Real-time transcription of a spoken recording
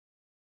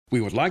We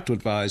would like to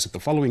advise that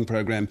the following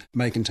program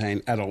may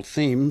contain adult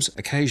themes,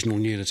 occasional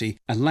nudity,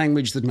 and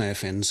language that may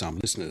offend some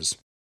listeners.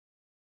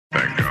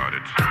 Thank God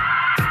it's...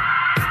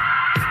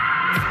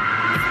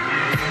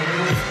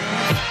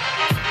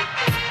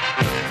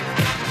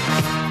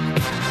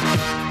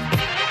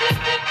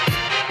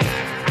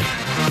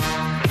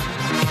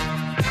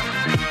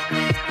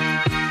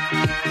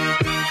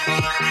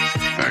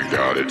 Thank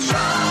God it's...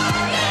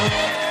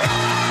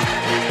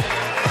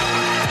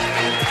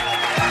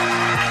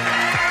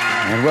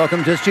 And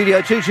welcome to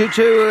Studio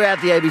 222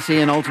 at the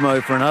ABC in Ultimo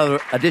for another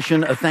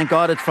edition of Thank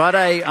God It's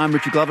Friday. I'm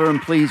Richard Glover,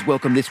 and please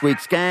welcome this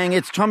week's gang.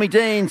 It's Tommy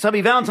Dean,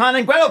 Subby Valentine,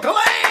 and Gretel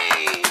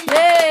Collane!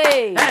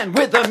 Yay! And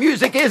with the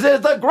music is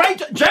the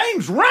great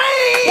James Rain!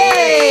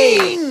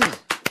 Yay!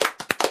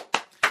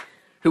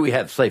 Who we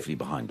have safely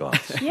behind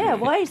glass. Yeah,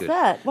 why is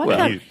that? Why Well,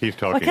 can't, he's why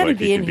talking can't like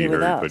he be he in can be here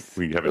with heard, us? but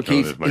we haven't Look, turned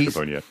on his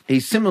microphone yet.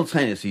 He's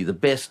simultaneously the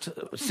best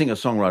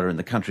singer-songwriter in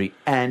the country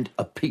and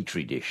a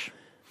petri dish.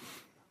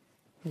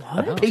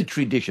 What? A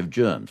petri dish of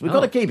germs. We've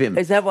got to keep him.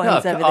 Is that why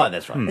he's over there? Oh,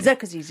 that's right. Is that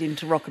because he's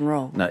into rock and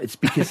roll? No, it's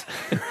because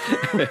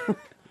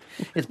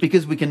it's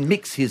because we can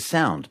mix his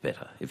sound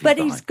better. If But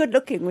behind. he's good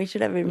looking. We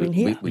should have him in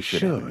here. We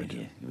should. Have him in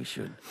here. We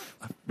should.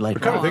 Later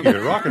Kind of on.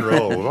 thinking, rock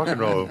and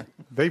roll,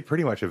 they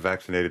pretty much have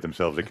vaccinated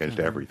themselves against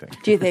everything.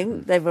 Do you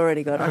think they've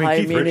already got a I mean, high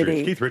Keith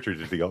immunity?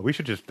 Richards is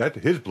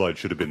his blood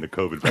should have been the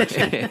COVID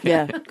vaccine.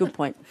 Yeah, good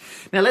point.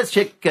 Now let's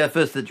check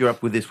first that you're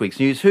up with this week's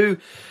news. Who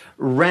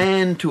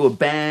ran to a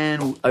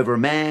ban over a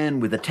man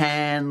with a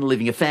tan,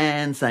 leaving a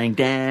fan, saying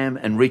damn,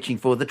 and reaching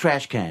for the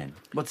trash can?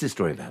 What's this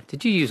story about?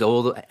 Did you use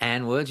all the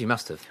Ann words? You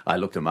must have. I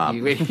looked them up.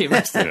 You must have. You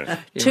must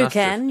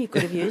Toucan, you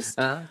could have used.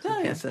 Oh,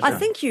 yes, that's I right.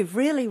 think you've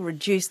really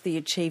reduced the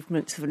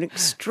achievements of an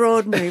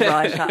extraordinary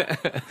writer.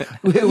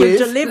 Who Your is?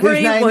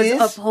 delivery Whose name was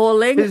is?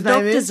 appalling. Whose name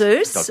Dr. is?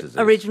 Zeus, Dr. Zeus.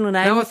 original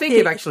name. No, I think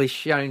you've actually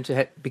shown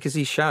because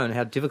he's shown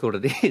how difficult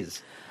it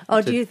is.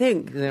 Oh, do you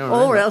think? Yeah, I Or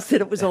remember. else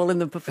that it was all in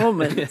the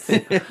performance.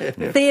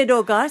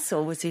 Theodore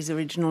Geisel was his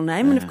original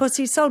name, and of course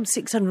he sold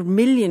 600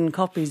 million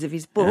copies of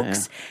his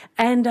books,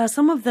 and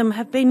some of them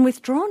have been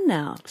withdrawn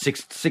now.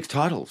 Six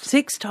titles.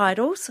 6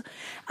 titles,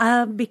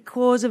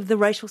 because of the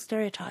racial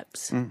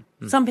stereotypes.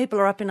 Some people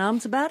are up in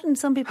arms about it, and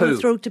some people Who? are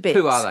thrilled to bits.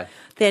 Who are they?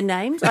 Their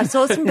names. I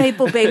saw some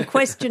people being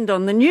questioned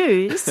on the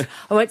news.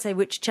 I won't say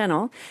which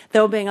channel.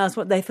 They were being asked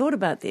what they thought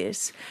about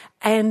this,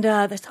 and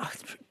they said, "Oh,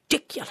 it's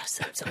ridiculous.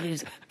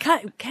 Absolutely.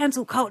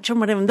 Cancel culture and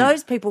whatever." And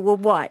those people were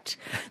white.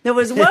 There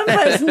was one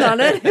person on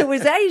it who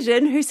was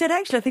Asian who said,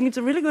 actually, I think it's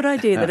a really good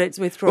idea that it's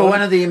withdrawn. Well,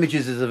 one of the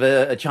images is of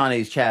a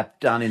Chinese chap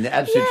done in the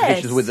absolute Yes.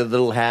 traditions with the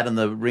little hat and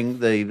the ring,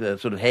 the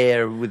sort of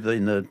hair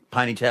in the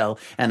ponytail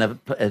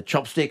and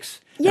chopsticks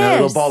and a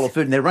little Yes. bowl of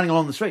food, and they're running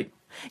along the street.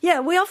 Yeah,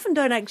 we often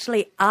don't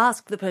actually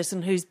ask the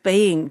person who's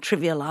being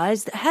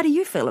trivialised, how do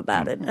you feel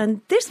about it?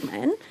 And this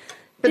man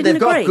But didn't they've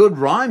got agree. good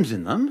rhymes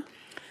in them.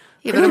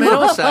 Yeah, but I mean,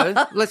 also,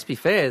 let's be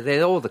fair,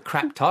 they're all the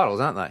crap titles,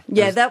 aren't they?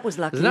 Yeah, that was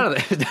lucky. There's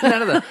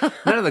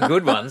none of the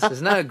good ones.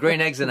 There's no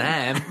green eggs and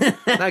ham, no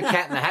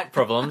cat in the hat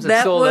problems. That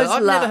It's all was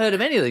I've luck. never heard of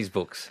any of these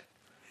books.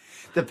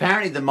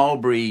 Apparently, the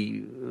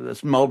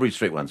Mulberry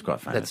Street one's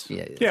quite famous.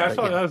 Yeah, I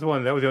saw that was the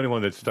one. That was the only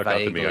one that stuck out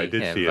to me. I Vaguely,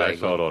 did yeah, see it. I vaguely.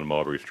 saw it on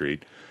Mulberry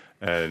Street,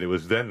 and it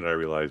was then that I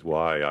realized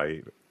why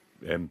I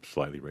am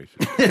slightly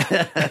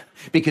racist.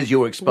 Because you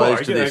were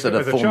exposed to I did, this sort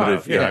of as a child.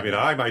 formative. Yeah, I mean,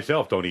 I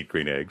myself don't eat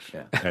green eggs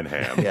and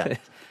ham, Yeah.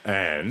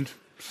 and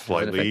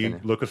slightly affecting you.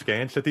 look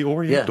askance at the Yeah,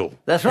 Oriental.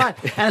 that's right.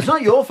 And it's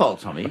not your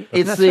fault, Tommy.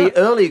 It's the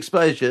early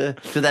exposure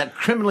to that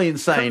criminally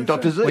insane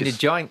Dr. Zeus. When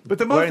you're But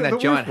the wearing most- that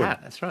the giant worst one. hat,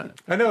 that's right.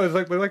 I know, it's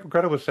like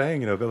Greta was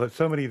saying, that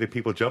so many of the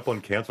people jump on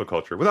cancel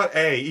culture without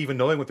even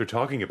knowing what they're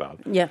talking about.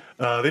 Yeah.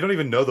 They don't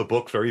even know the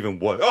books or even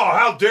what. Oh,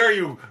 how dare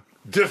you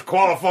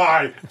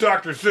disqualify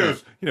Dr.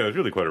 Seuss? It's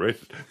really quite a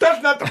racist.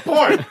 That's not the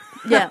point.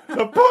 Yeah.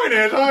 The point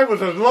is, I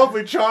was a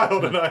lovely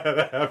child and I had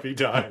a happy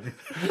time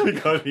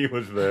because he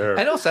was there.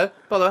 And also,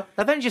 by the way,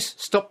 they've only just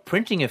stopped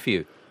printing a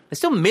few. There's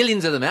still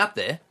millions of them out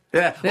there.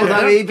 Yeah, Yeah.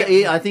 although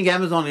I think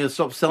Amazon will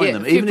stop selling Yeah,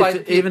 them, if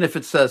you even if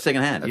it's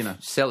second-hand,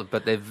 Sell it,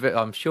 but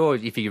I'm sure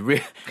if you're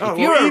Oh, a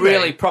well, eBay.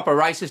 really proper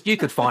racist, you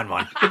could find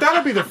one. But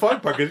that'll be the fun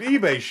part because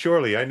eBay,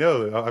 surely, I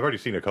know, I've already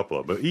seen a couple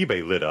of them, but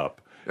eBay lit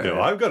up.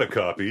 I've got a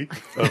copy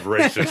of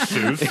Racist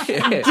Seuss.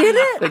 Did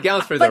it? They're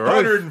going through the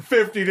roof.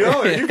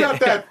 $150. You got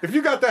that? If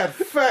you got that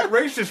fat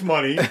racist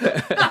money,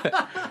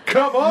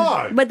 come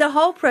on. But the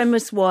whole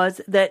premise was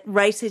that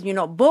racism, you're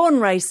not born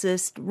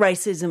racist,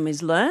 racism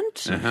is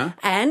learnt.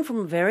 And from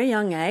a very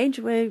young age,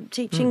 we're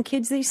teaching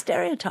kids these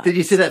stereotypes. Did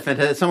you see that?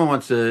 Fantastic. Someone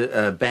wants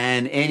to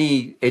ban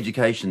any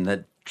education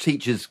that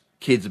teaches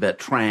kids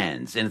about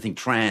anything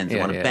trans. They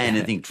want to ban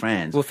anything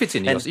trans. Well, it fits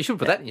in yours. You should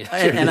put that in your...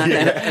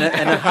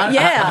 And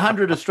Yeah.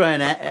 100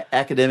 Australian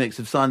academics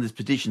have signed this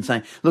petition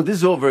saying, look, this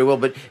is all very well,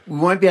 but we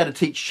won't be able to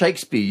teach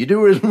Shakespeare. You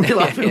do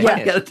realise we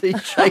won't be able to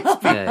teach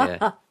Shakespeare.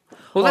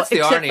 Well, that's the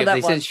except irony for of that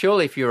this. one. Is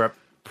surely if you're a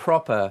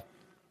proper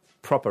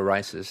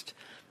racist,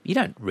 you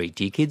don't read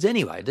to your kids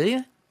anyway, do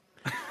you?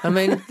 I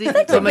mean,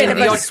 That's a bit of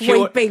a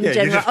sweeping you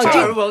general. just Oh,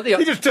 tell do- him.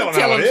 You just tell him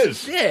how it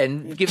is. Yeah,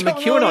 and give him a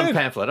Tell him how it QAnon is.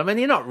 pamphlet. I mean,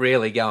 you're not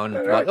really going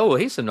like, oh,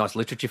 here's some nice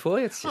literature for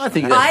you. It's just, I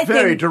think I that's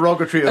very think-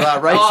 derogatory of our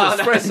racist oh,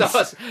 no,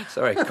 friends.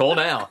 sorry, call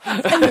now.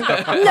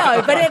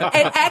 No, but it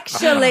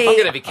actually... I'm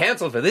going to be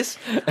cancelled for this.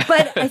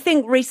 But I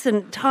think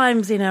recent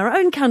times in our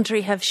own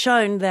country have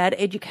shown that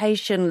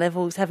education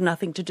levels have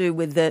nothing to do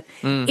with the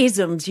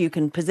isms you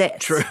can possess.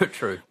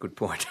 True. Good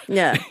point.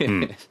 Yeah.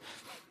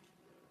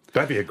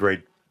 That'd be a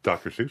great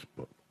Dr. Seuss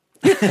book.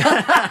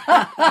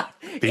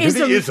 These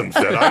are the isms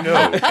that I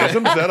know.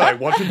 Isms that I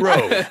want to grow.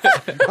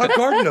 A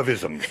garden of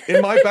isms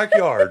in my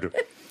backyard.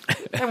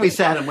 And we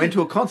sat and went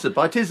to a concert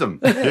by Tism.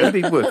 That'd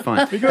be worth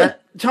fine.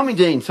 Tommy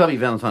Dean, Subby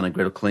Valentine and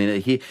Gretel Cleaner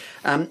here.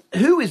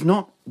 Who is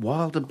not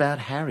wild about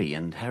Harry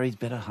and Harry's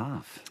better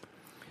half?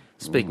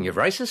 Speaking of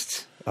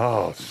racists,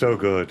 Oh, so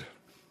good.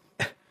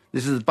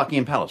 This is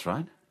Buckingham Palace,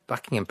 right?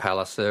 Buckingham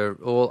Palace are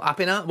all up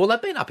in arms. Well,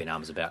 they've been up in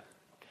arms about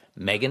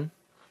Meghan.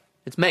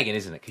 It's Meghan,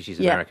 isn't it? Because she's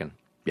Yeah. American.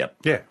 Yep.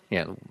 Yeah.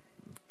 Yeah.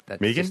 That's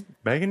Megan? just-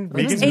 Megan?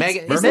 It's Megan?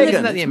 Meghan. It's Isn't Meghan.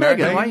 that the It's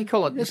American? Meghan. Why do you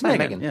call it? It's It's Meghan.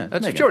 Meghan. Yeah, it's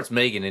I'm Meghan. sure it's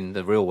Megan in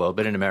the real world,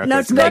 but in America, No,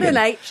 it's it's got Meghan. an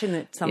H in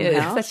it somehow.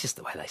 Yeah, that's just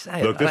the way they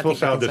say it. Look, I this don't will think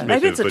sound they can say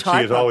Maybe dismissive, it's a but she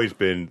has typo. always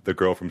been the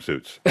girl from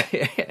Suits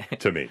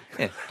to me. it.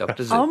 Yeah,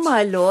 Dr. Zeus. Oh,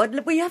 my Lord.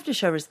 Look, we have to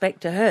show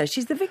respect to her.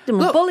 She's the victim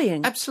of Look,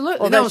 bullying. absolutely.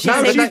 Although No, she Now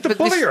so said- she's the but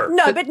this- bullier.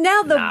 No, but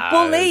now the No,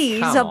 bullies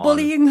come are on.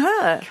 bullying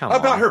her. Come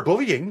About on. her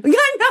bullying.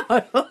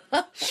 I know.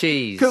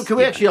 She's... Can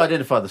we actually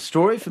identify the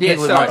story for Yeah,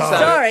 people? sorry. Who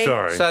Sorry.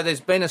 Sorry. So there's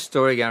been a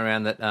story going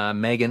around that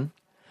Meghan,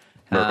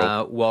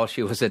 Merkel. while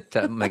she was at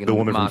Meghan The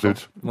woman from Markle,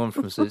 Suits. woman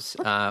from Suits,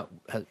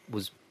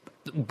 was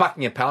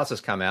Buckingham Palace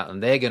has come out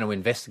and they're going to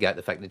investigate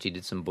the fact that she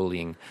did some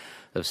bullying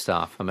of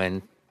staff. I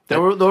mean, they're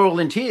all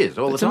in tears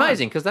all it's the time.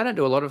 amazing because they don't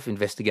do a lot of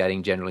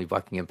investigating generally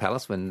Buckingham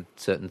Palace when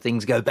certain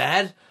things go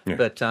bad. Yeah.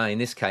 But in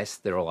this case,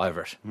 they're all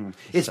over it.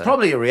 It's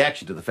probably a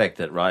reaction to the fact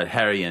that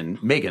Harry and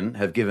Meghan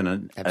have given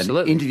an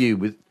Absolutely. interview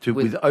with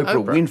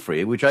Oprah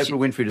Winfrey, which Oprah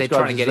Winfrey they're describes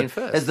trying to get in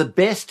first. as the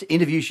best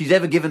interview she's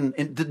ever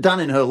done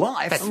in her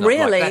life. That's not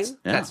Really? Like,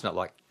 that's not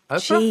like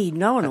Oprah. Gee,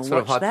 no one that's will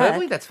sort of watch that.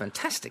 hyperbole. That's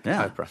fantastic,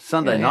 Yeah. Oprah.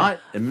 Sunday Yeah,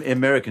 yeah. night,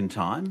 American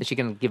time. Is she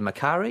going to give him a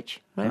car each?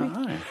 Maybe.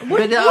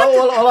 But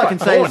all I can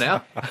say Poor is,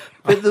 now.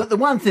 but the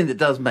one thing that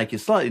does make you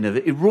slightly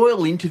nervous,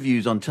 royal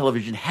interviews on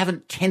television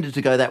haven't tended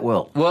to go that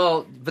well.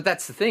 Well, but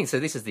that's the thing. So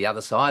this is the other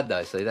side,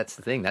 though. So that's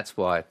the thing. That's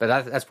why.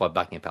 But that's why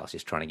Buckingham Palace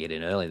is trying to get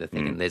in early. They're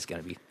thinking there's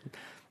going to be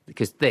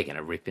because they're going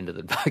to rip into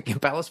the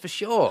Buckingham Palace for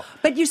sure.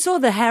 But you saw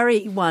the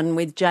Harry one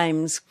with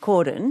James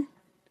Corden,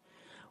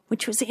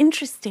 which was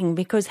interesting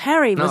because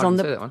Harry No, was I on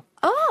didn't the. see that one.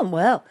 Oh,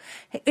 well,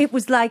 it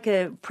was like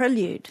a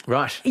prelude.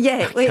 Right.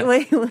 Yeah,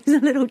 it was a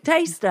little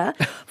taster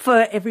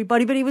for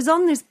everybody. But he was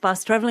on this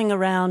bus travelling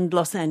around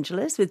Los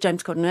Angeles with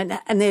James Corden,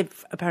 and they're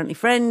apparently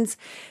friends.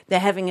 They're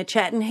having a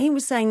chat, and he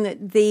was saying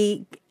that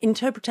the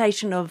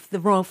interpretation of the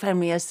royal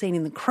family as seen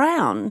in The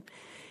Crown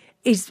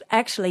is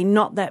actually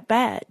not that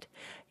bad.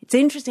 It's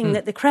interesting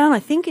that The Crown, I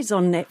think, is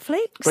on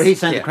Netflix. But he's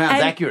saying the Crown's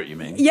And- accurate, you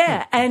mean?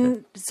 Yeah,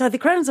 and so The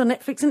Crown's on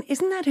Netflix, and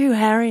isn't that who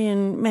Harry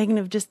and Meghan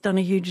have just done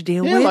a huge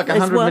deal Yeah, with? like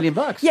as $100 well? million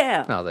bucks.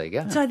 Yeah. Oh, there you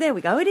go. So there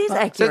we go. It is So-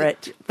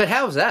 accurate. but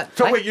how is that?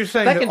 So They- wait, you're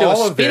saying they that can do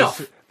all a of this,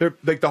 spin-off. they're,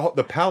 like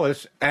the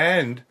palace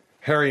and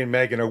Harry and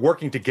Meghan are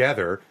working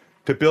together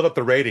to build up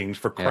the ratings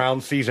for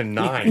Crown season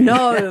 9.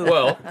 No.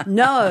 Well,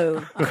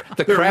 no.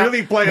 the They're Crown-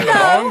 really playing the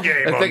long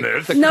game on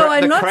this. No,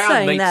 I'm the not Crown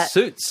saying meets that.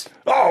 Suits.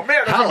 Oh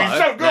man, that's Hello. gonna be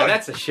so Now, good.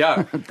 that's a show.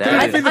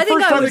 That'd be the I think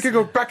first I time was- they could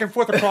go back and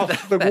forth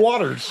across the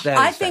waters. That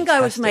I is think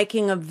I was fantastic.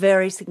 making a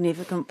very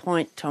significant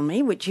point,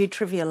 Tommy, which you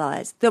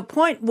trivialised. The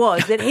point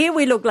was that here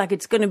we look like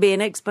it's going to be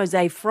an expose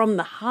from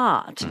the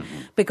heart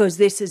because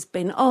this has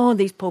been,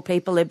 these poor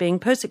people are being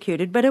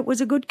persecuted, but it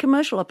was a good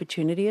commercial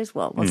opportunity as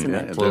well, wasn't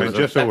it? Well, And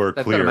just so we're they've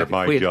got to clear, make it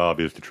my clear.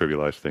 job is to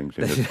trivialize things.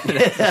 In this.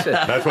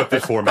 That's what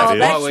this format Oh, is.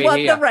 that's we're what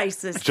here. the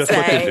racists Just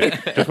what say. this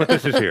is. Just what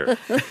this is here.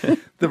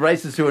 The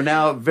racists who are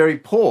now very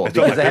poor It's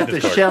on because my they have to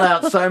business card. shell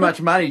out so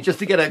much money just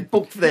to get a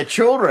book for their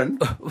children.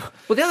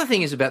 Well, the other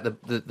thing is about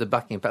the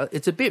Buckingham Palace.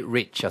 It's a bit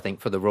rich, I think,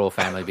 for the royal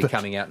family to be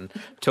coming out and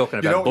talking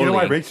about You know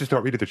why bullying. racists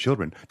don't read to their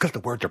children? Because the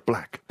words are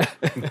black.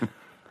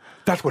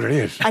 That's what it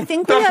is. I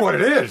think we that's have- what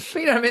it is. But,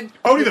 you know, I mean,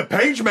 Only the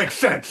page makes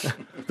sense.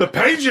 The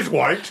page is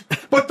white,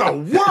 but the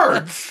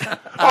words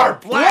are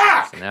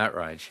black. an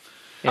outrage.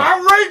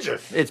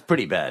 Outrageous. It's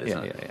pretty bad,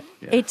 isn't it?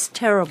 It's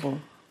terrible.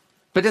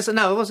 But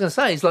no, I was going to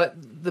say is like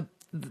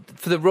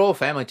for the royal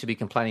family to be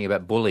complaining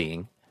about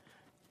bullying.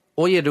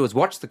 All you do is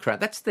watch The Crown.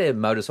 That's their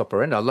modus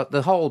operandi. Like,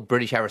 the whole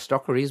British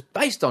aristocracy is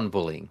based on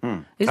bullying.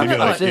 Isn't You it? mean like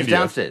Like, India?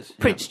 Downstairs.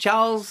 Prince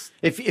Charles.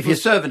 If your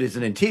servant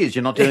isn't in tears,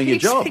 you're not doing your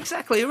job.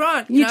 Exactly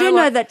right. You do know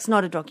like- that's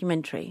not a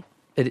documentary.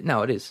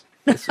 No, it is.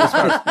 As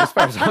far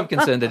as I'm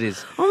concerned, it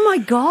is. Oh, my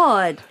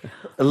God.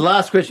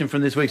 Last question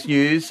from this week's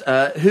news.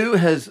 Who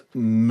has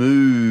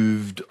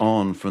moved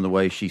on from the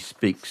way she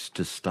speaks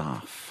to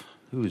staff?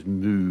 Who has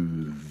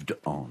moved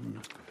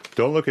on?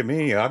 Don't look at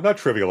me. I'm not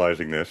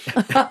trivializing this.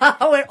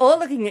 Oh, we're all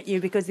looking at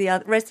you because the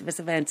rest of us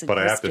have answered But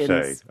I have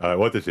questions. to say,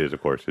 what this is,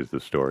 of course, is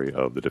the story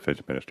of the defense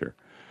minister.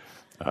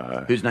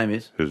 Whose name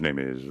is? Whose name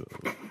is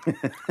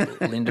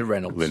Linda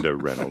Reynolds. Linda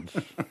Reynolds.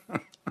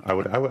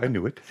 I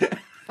knew it.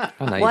 I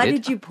know Why you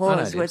did you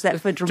pause? I know Was that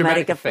for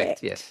dramatic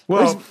effect? Yes.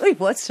 Well,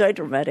 What's so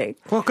dramatic?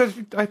 well, because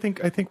I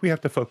think we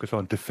have to focus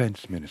on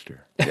defense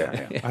minister.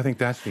 Yeah. I think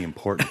that's the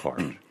important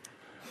part.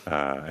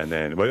 And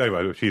then, well,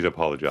 anyway, she's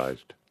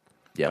apologized.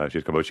 Yeah. She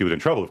was in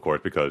trouble, of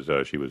course, because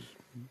she was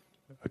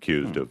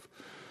accused of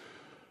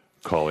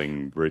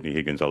calling Brittany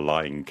Higgins a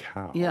lying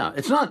cow. Yeah,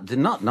 it's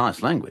not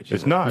nice language.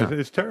 It's not.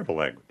 It's terrible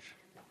language.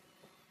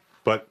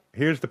 But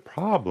here's the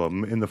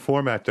problem in the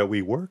format that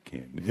we work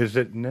in, is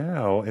that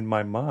now, in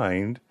my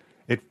mind,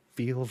 it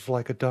feels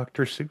like a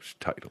Dr. Seuss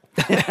title.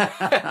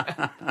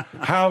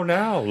 How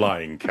now,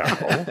 lying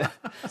cow?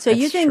 So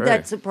you think true.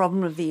 that's a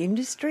problem of the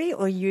industry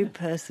or you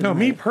personally? No,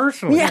 me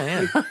personally.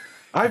 Yeah.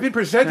 I've been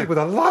presented with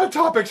a lot of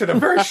topics in a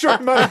very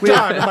short amount of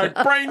time, and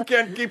my brain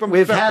can't keep them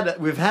We've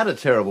separate. had a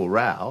terrible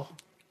row.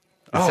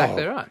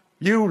 Exactly right.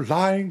 You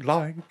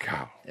lying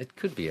cow. It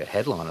could be a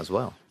headline as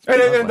well.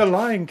 And the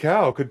lying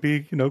cow could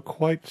be,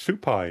 quite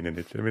supine in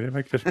it. I mean, it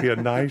might just be a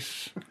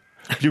nice,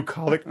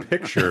 bucolic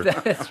picture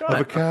of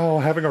a cow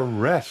having a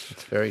rest.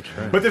 It's very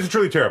true. But this is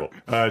truly terrible.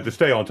 To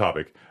stay on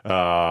topic,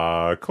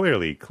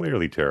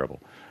 clearly terrible.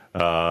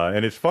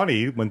 And it's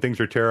funny when things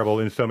are terrible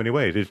in so many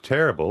ways. It's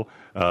terrible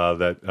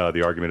that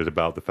the argument is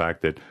about the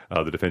fact that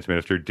the defense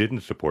minister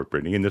didn't support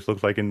Brittany, and this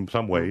looks like in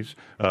some ways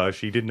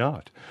she did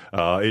not.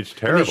 It's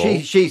terrible. I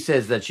mean, she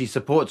says that she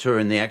supports her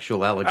in the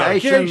actual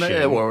allegation.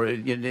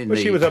 But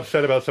she was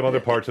upset about some other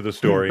parts of the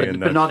story.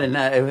 But not in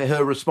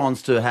her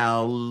response to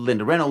how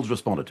Linda Reynolds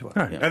responded to her.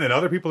 Right. Yeah. And then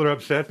other people are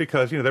upset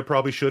because, there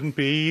probably shouldn't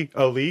be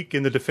a leak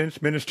in the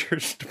defense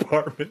minister's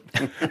department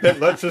that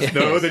lets us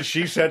know that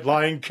she said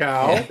lying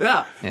cow.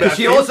 Yeah. But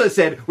she also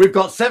said, we've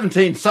got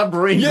 17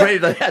 submarines ready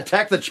to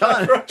attack the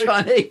Chinese.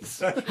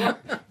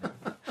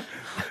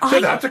 So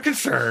that's a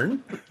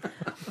concern.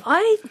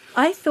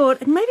 I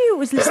thought, and maybe it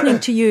was listening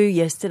to you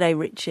yesterday,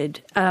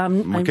 Richard.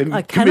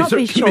 I cannot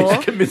be sure.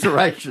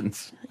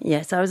 Commiserations.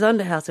 Yes, I was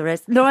under house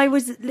arrest. No, I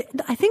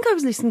think I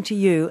was listening to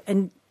you,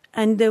 and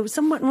there was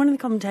one of the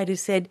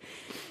commentators said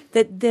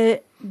that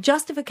the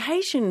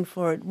justification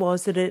for it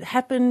was that it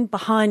happened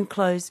behind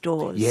closed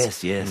doors.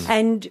 Yes, yes.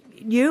 And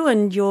you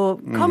and your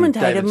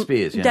commentator,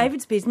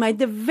 David Spears, made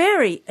the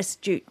very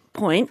astute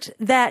point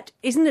that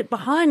isn't it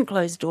behind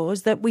closed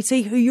doors that we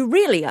see who you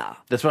really are?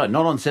 That's right,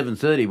 not on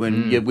 7:30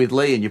 when you're with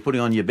Lee and you're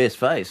putting on your best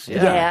face.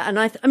 Yeah, and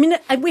I mean,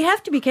 we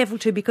have to be careful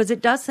too because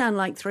it does sound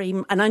like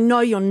and I know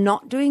you're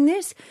not doing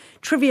this,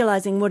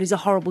 trivialising what is a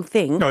horrible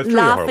thing, No, it's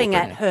truly a horrible laughing thing.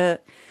 at her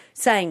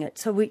saying it.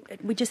 So we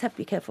just have to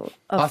be careful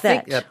of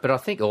But I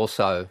think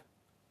also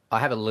I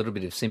have a little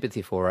bit of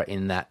sympathy for her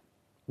in that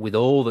with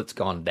all that's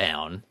gone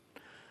down,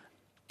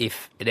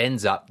 if it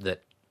ends up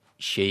that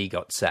she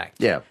got sacked.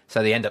 Yeah.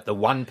 So they end up the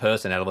one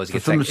person out of those who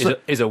gets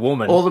sacked is a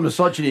woman. All the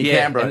misogyny in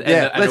Canberra.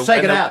 Let's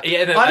take it out.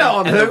 Yeah, I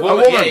know, I'm a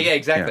woman. Yeah,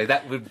 exactly. Yeah.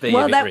 That would be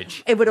a bit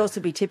rich. It would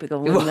also be typical,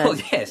 wouldn't Well,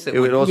 it? yes. It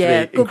would also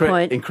be good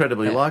point.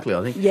 incredibly likely,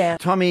 I think. Yeah.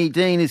 Tommy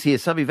Dean is here.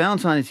 Subby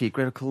Valentine is here.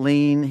 Greta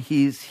Colleen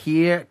is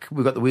here.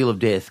 We've got the Wheel of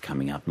Death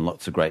coming up and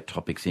lots of great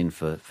topics in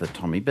for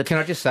Tommy. But can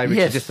I just say,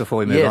 Richard, just before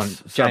we move on,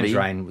 James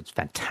Rain was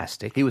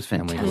fantastic. He was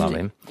fantastic. And we love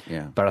him.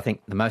 Yeah. But I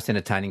think the most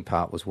entertaining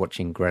part was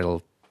watching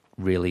Gretel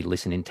really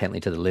listen intently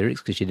to the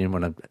lyrics because she didn't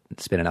want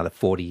to spend another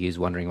 40 years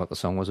wondering what the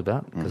song was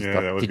about. Yeah,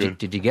 that was good.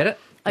 Did you get it?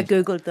 I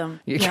Googled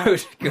them. Yeah.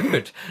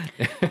 Good.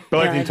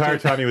 But the entire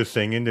time he was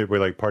singing, were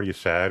like part of you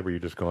sad? Were you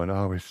just going,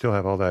 we still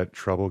have all that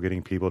trouble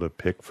getting people to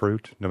pick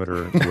fruit, no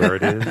matter where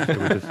it is? It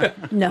was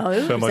just No,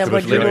 so is much that of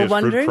what you were Australia's fruit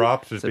wondering?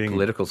 crops is a being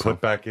political put song.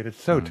 back in.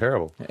 It's so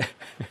terrible.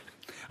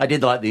 I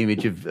did like the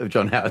image of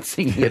John Howard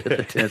singing it at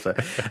the tennis.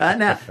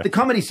 Now, the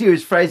comedy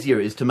series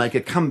Frasier is to make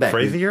a comeback.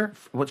 Frasier?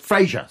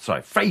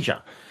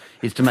 Frasier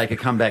is to make a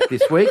comeback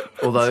this week,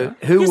 although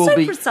who You're will so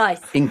be precise.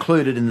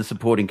 included in the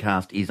supporting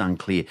cast is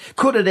unclear.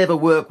 Could it ever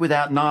work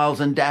without Niles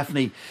and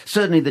Daphne?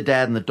 Certainly the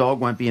dad and the dog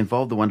won't be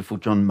involved. The wonderful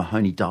John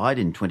Mahoney died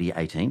in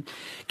 2018.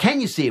 Can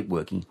you see it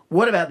working?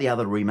 What about the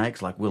other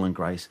remakes like Will and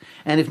Grace?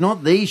 And if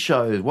not these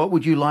shows, what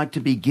would you like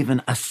to be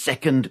given a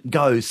second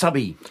go?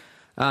 Subby?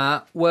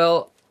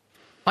 Well,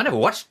 I never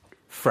watched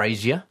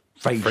Frasier.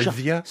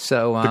 Frasier?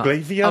 So The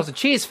Glazier? I was a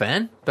Cheers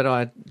fan, but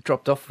I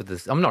dropped off with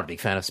this. I'm not a big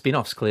fan of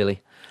spin-offs,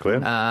 clearly. Clear?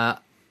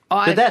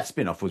 But that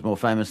spin-off was more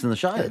famous than the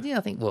show. Yeah,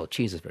 I think,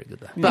 Cheers is very good,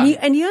 though. But,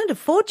 And he earned a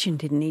fortune,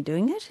 didn't he,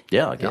 doing it?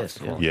 Yeah, I guess.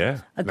 Yeah.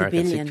 Yeah. A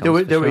American billion.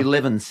 sitcom. There were For sure.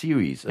 11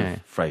 series of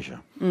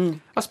Frasier.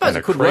 I suppose And a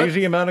it could work.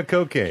 crazy amount of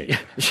cocaine.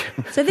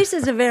 So this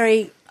is a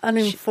very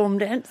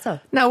uninformed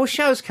answer. No, well,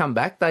 shows come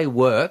back, they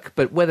work,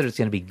 but whether it's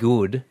going to be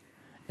good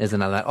is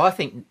another. I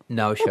think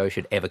no show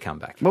should ever come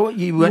back. Well,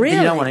 you Really?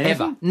 don't want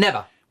anything? Ever.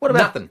 Never. What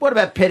about Nothing. What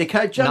about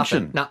Petticoat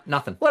Junction?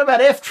 Nothing. What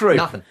about F Troop?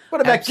 Nothing. What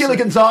about Absolutely.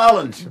 Gilligan's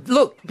Island?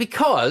 Look,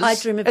 because I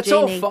Dream of it's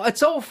Jeannie.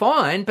 it's all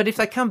fine, but if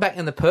they come back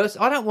in the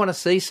person, I don't want to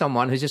see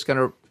someone who's just going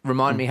to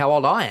remind me how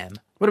old I am.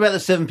 What about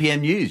the 7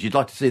 p.m. news? You'd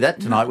like to see that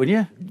tonight, wouldn't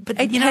you?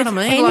 But you know what I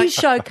mean? Any Like-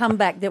 show come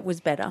back that was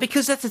better?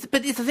 Because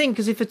but it's the thing.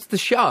 Because if it's the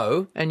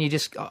show, and you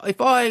just,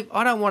 if I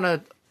don't want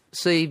to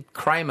see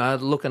Kramer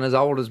looking as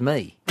old as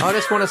me. I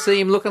just want to see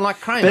him looking like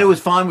Kramer. But it was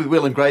fine with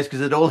Will and Grace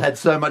because it all had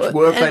so much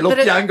work. They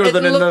looked younger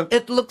than in the...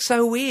 It looked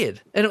so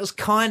weird. And it was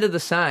kind of the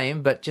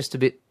same, but just a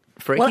bit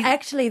freaky. Well,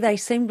 actually, they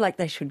seemed like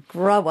they should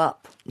grow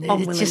up on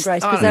Will and Just-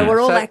 Grace I because don't they were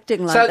know. all So-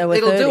 acting like they were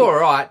it'll 30. do all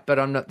right, but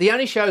I'm not. The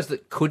only shows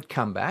that could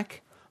come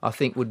back, I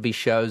think, would be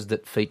shows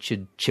that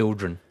featured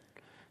children,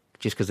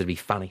 just because it'd be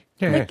funny.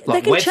 Yeah. They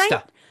Like can Webster.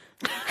 change-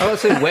 I want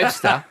to see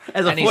Webster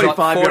As a and he's like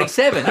 45-year-old.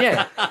 47.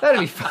 Yeah,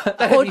 that'd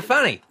be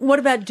funny. What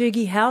about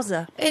Doogie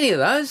Howser? Any of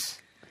those?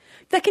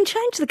 They can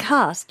change the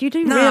cast. You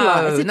do No,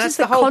 realise it's and that's just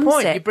the whole concept.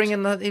 point. You bring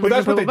in the. Well,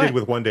 that's what they did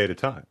with One Day at a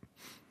Time.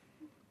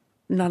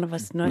 None of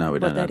us know No, we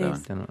what don't that know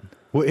is. that one.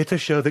 Well, it's a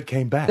show that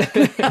came back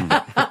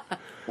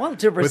Well,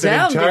 to with an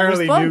resound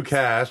entirely new response.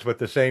 cast with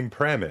the same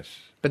premise.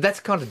 But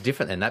that's kind of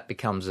different, and that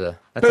becomes a.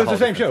 That's But it a was whole the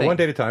same different show, thing. One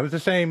Day at a Time. It was the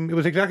same. It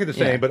was exactly the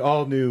same, Yeah. but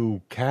all new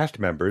cast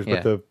members. Yeah.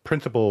 But the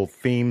principal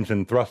themes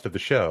and thrust of the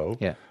show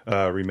Yeah.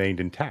 remained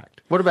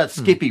intact. What about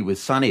Skippy with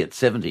Sonny at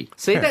 70?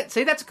 See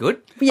that's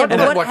good. Yeah, I'd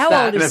but watch how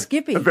that. old is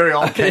Skippy? A very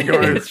old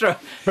kangaroo. That's right.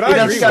 But He I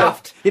doesn't agree go.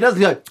 with, He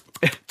doesn't go.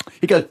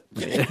 He goes.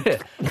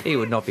 He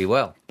would not be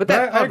well. But but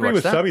that, I I'd agree watch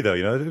with that. Subby though.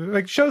 You know,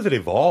 like shows that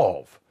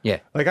evolve. Yeah.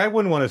 Like I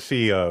wouldn't want to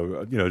see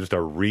just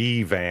a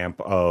revamp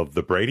of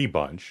the Brady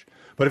Bunch.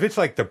 But if it's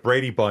like the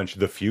Brady Bunch,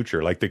 the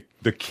future, like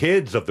the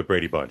kids of the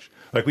Brady Bunch,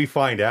 like we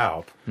find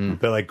out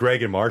that like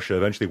Greg and Marcia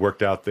eventually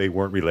worked out they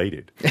weren't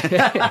related.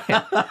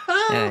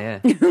 Yeah.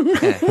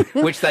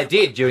 Which they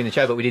did during the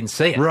show, but we didn't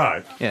see it.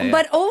 Right. Yeah.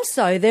 But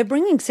also, they're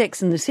bringing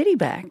Sex and the City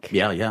back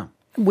Yeah.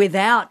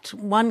 without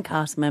one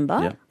cast member,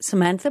 Yeah.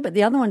 Samantha, but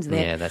the other one's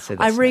there. Yeah, that's it,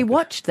 I that's no good.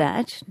 rewatched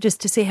that just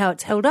to see how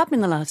it's held up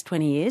in the last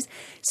 20 years.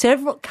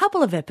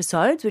 Couple of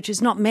episodes, which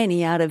is not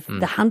many out of the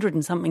 100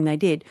 and something they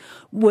did,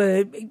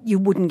 were you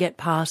wouldn't get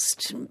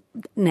past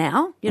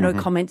now,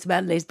 comments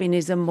about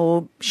lesbianism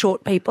or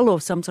short people or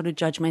some sort of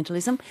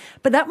judgmentalism.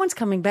 But that one's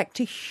coming back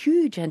to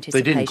huge They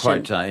anticipation. didn't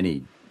quote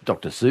any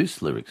Dr.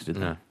 Seuss lyrics, did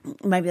they?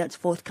 Maybe that's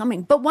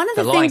forthcoming. But one of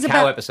The the Lion things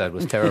Cow about episode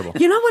was terrible.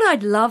 You know what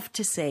I'd love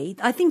to see?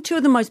 I think two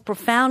of the most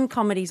profound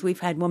comedies we've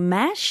had were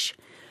MASH,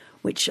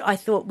 which I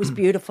thought was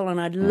beautiful,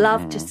 and I'd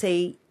love to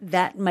see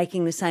that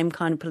making the same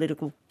kind of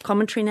political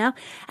commentary now.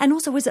 And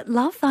also, was it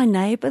Love Thy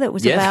Neighbour that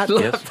was Yes,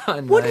 about... yes. Love Thy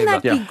Wouldn't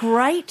that Neighbour. be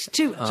great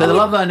to... So the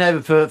Love Thy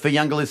Neighbour for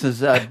younger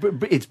listeners,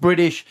 it's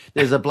British.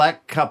 There's a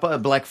black couple, a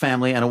black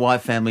family, and a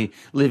white family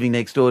living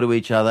next door to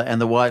each other,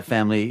 and the white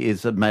family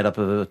is made up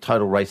of a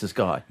total racist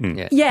guy.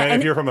 Yeah. Yeah, And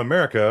and if you're from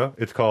America,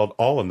 it's called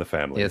All in the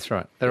Family. Yeah, that's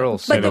right. They're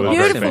all but And the it was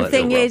very beautiful similar.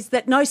 thing Well. is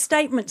that no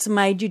statements are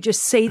made. You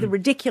just see the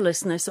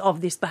ridiculousness of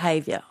this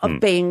behaviour,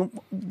 of being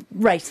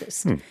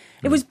racist.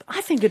 It was...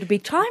 I think it would be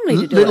timely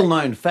to do Little it.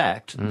 known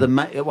fact,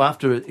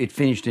 after it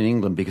finished in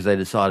England because they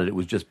decided it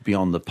was just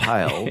beyond the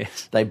pale,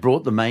 Yes. they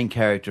brought the main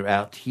character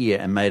out here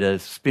and made a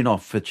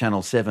spin-off for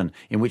Channel 7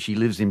 in which he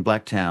lives in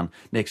Blacktown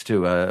next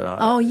to a...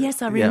 Oh,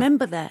 yes, I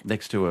remember that.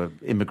 Next to an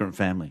immigrant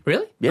family.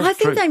 Really? Yes, I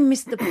think true. they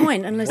missed the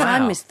point, unless I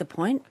Wow. missed the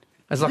point.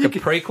 It's like a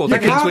prequel to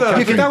Like how Kingswood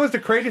Country. that was the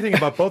crazy thing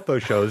about both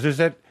those shows is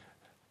that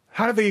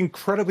how did the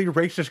incredibly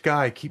racist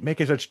guy keep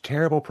making such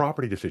terrible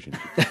property decisions?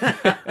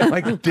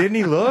 Like, didn't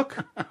he look?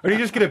 Or did he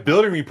just get a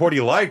building report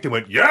he liked and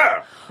went,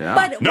 yeah,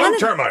 But no one of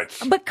the-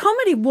 termites? But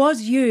comedy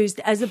was used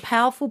as a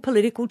powerful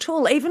political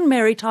tool. Even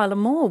Mary Tyler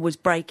Moore was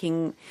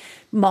breaking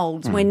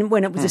moulds when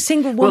it was a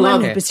single woman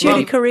Love- who pursued a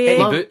Love- career.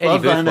 Eddie Booth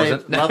Love Thy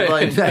wasn't. Neighbour-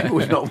 Love Thy Neighbour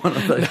was not one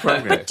of those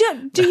programs.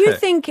 Do you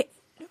think?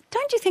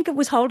 Don't you think it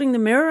was holding the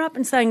mirror up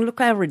and saying, "Look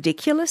how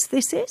ridiculous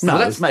this is"? No,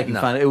 Well, it was making no.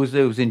 fun. It was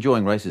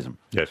enjoying racism.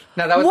 Yes.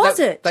 No, they, Was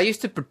they, it? They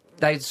used to.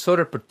 They sort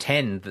of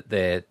pretend that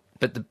they're,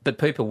 but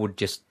people would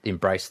just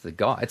embrace the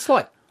guy. It's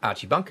like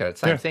Archie Bunker.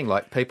 It's the same Yeah. thing.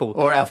 Like people.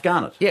 Or Alf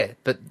Garnett. Yeah,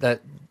 but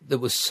that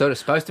was sort of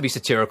supposed to be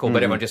satirical, but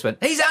everyone just went,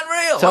 "He's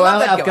unreal." So I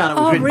love that Alf guy." Garnett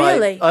was Oh, written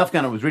really? by Alf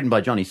Garnett was written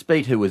by Johnny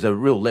Speed, who was a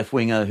real left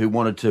winger who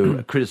wanted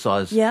to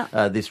criticise Yeah.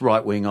 this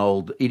right wing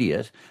old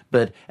idiot.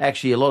 But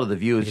actually, a lot of the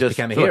viewers just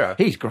became a thought, hero.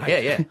 He's great. Yeah,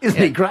 yeah. Isn't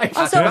Yeah. he great?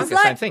 Oh, so it Yeah. was Same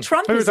like thing. I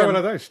was talking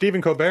about Trumpism. that.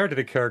 Stephen Colbert did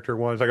a character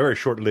once, like a very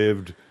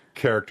short-lived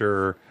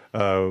character.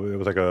 It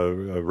was like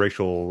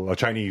a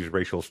Chinese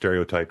racial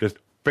stereotype. Just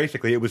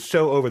basically, it was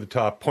so over the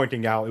top,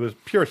 pointing out it was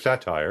pure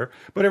satire,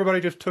 but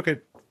everybody just took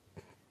it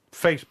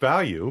face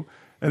value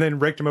and then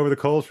raked him over the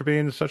coals for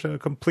being such a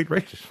complete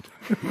racist.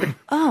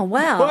 Oh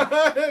wow!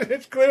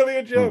 It's clearly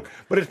a joke,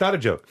 but it's not a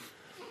joke.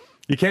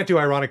 You can't do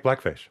ironic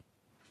blackface.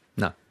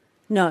 No.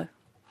 No.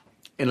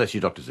 Unless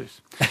you're Dr.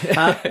 Zeus.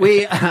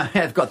 We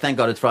have got, thank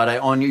God it's Friday,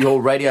 on your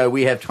radio.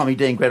 We have Tommy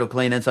Dean, Gretel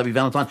Clean and Subby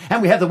Valentine.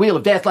 And we have the Wheel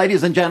of Death,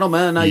 ladies and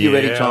gentlemen. Are you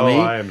ready, Tommy? Oh,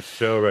 I am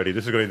so ready.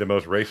 This is going to be the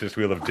most racist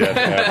Wheel of Death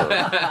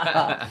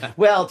ever.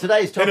 Well,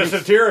 today's In a topic...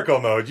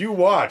 satirical mode. You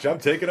watch. I'm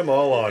taking them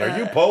all on. Are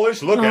you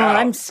Polish? Look Oh, out.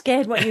 I'm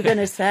scared what you're going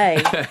to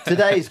say.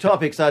 Today's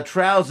topics are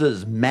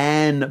trousers,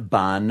 man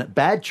bun,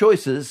 bad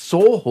choices,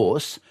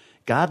 sawhorse,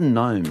 garden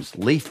gnomes,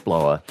 leaf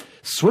blower,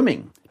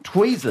 swimming,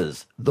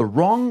 tweezers, the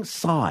wrong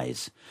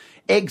size,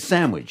 egg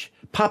sandwich,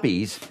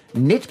 puppies,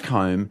 knit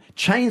comb,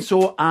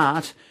 chainsaw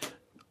art,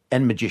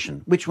 and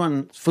magician. Which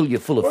one you're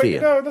full of Well,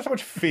 fear? not so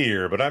much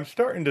fear, but I'm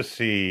starting to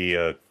see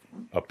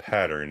a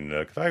pattern,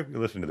 because I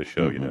listen to the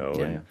show, you know.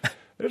 Yeah, and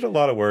there's a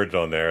lot of words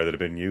on there that have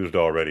been used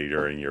already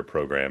during your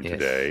program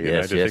today. And I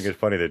Yes, just yes. think it's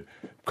funny that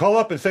call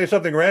up and say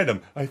something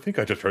random. I think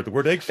I just heard the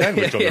word egg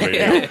sandwich on the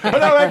radio.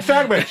 Hello, egg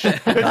sandwich.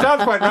 It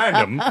sounds quite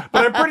random,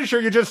 but I'm pretty sure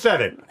you just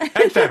said it.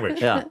 Egg sandwich.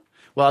 Yeah.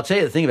 Well, I'll tell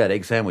you the thing about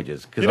egg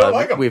sandwiches. You don't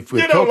like 'em. You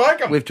don't like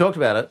 'em. We've talked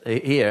about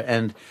it here,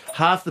 and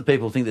half the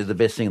people think they're the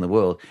best thing in the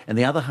world, and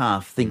the other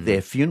half think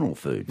they're funeral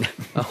food.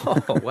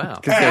 Oh,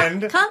 wow.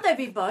 And Can't they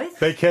be both?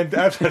 they can,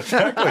 that's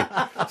exactly.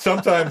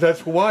 Sometimes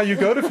that's why you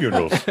go to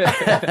funerals.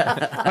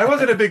 I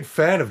wasn't a big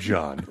fan of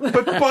John,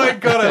 but by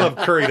God, I love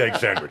curried egg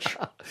sandwich.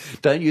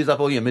 Don't use up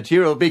all your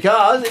material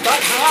because it might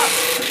come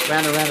up.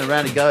 Round and round and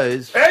round it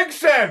goes. Egg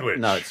sandwich!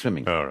 No, it's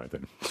swimming. All right,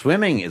 then.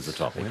 Swimming is the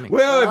topic.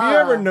 Well, have you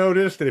ever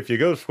noticed that if you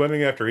go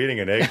swimming after eating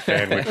an egg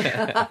sandwich,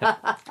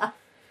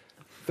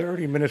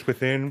 30 minutes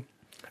within,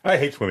 I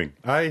hate swimming.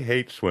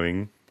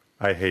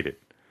 I hate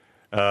it.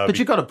 But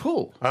you got a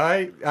pool.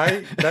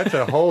 That's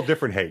a whole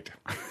different hate.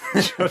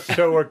 Just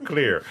so we're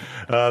clear.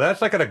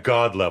 That's like at a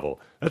God level.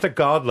 That's a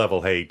God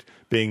level hate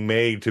being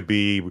made to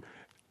be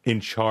in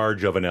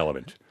charge of an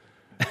element.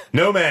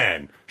 No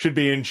man should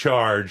be in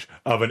charge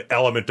of an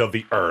element of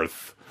the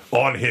earth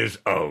on his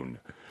own.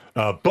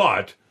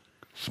 But,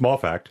 small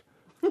fact,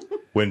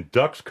 when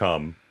ducks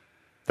come,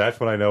 that's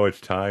when I know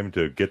it's time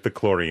to get the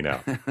chlorine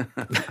out. I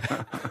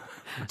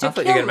thought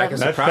you were going to make a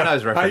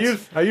Sopranos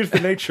reference. I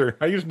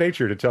use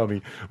nature to tell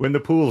me when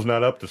the pool's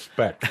not up to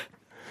spec.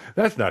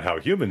 That's not how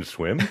humans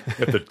swim.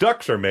 If the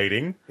ducks are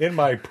mating in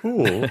my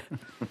pool,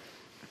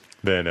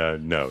 then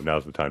no,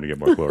 now's the time to get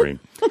more chlorine.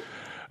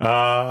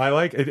 I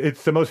like it.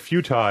 It's the most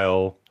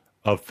futile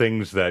of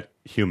things that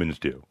humans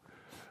do.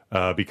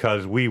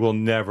 Because we will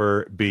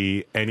never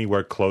be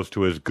anywhere close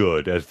to as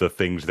good as the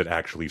things that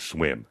actually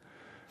swim.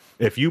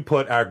 If you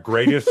put our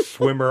greatest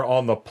swimmer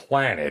on the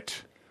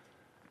planet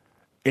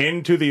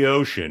into the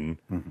ocean,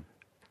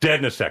 dead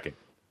in a second.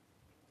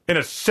 In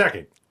a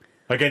second.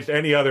 Against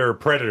any other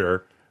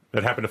predator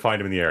that happened to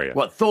find him in the area.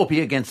 What, Thorpe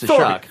against the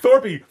shark?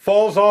 Thorpe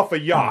falls off a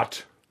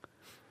yacht.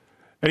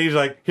 And he's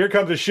like, here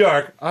comes a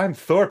shark. I'm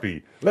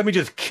Thorpe. Let me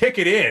just kick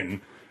it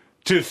in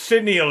to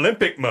Sydney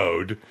Olympic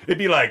mode. It'd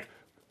be like,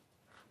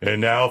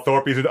 and now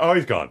Thorpe's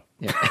he's gone.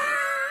 Yeah.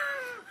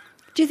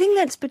 Do you think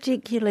that's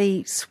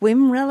particularly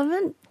swim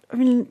relevant? I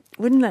mean,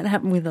 wouldn't that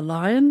happen with a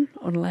lion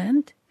on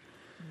land?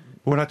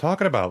 We're not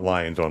talking about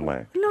lions on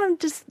land. No, I'm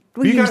just.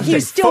 Well, You gotta stay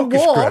still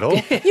focused, walk.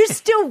 Gretel. You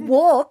still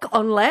walk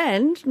on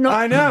land. Not,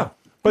 I know.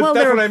 But Well,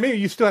 that's there what are- I mean.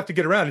 You still have to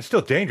get around. It's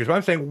still dangerous. But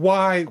I'm saying,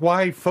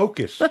 why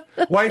focus?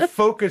 Why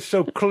focus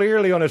so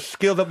clearly on a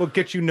skill that will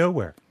get you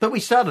nowhere? But we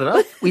started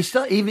off,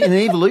 even in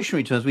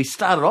evolutionary terms, we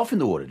started off in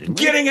the water, didn't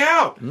we? Getting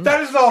out.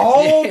 That is the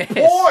whole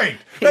point.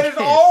 That has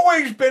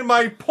always been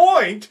my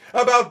point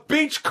about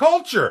beach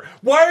culture.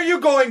 Why are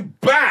you going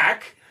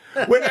back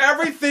when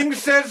everything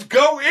says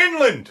go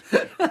inland?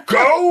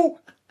 Go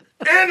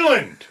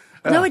inland.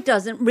 No, it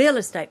doesn't. Real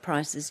estate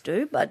prices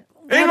do, but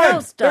what Inland.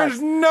 else does?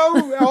 There's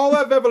no, all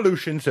of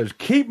evolution says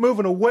keep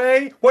moving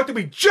away. What did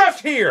we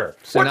just hear?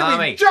 What did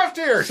we Tsunami. just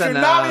hear? Tsunami.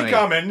 Tsunami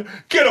coming.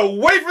 Get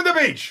away from the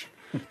beach.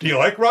 Do you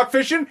like rock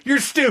fishing? You're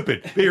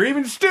stupid. But you're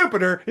even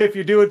stupider if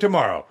you do it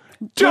tomorrow.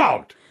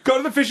 Don't. Go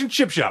to the fish and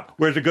chip shop.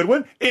 Where's a good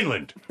one?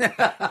 Inland.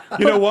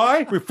 You know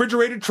why?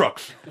 Refrigerated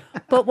trucks.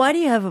 But why do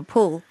you have a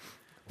pool?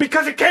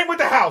 Because it came with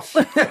the house.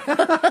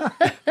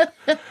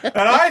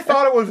 And I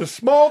thought it was a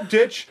small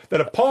ditch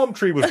that a palm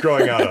tree was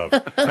growing out of.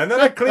 And then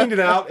I cleaned it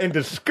out and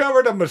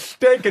discovered a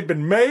mistake had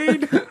been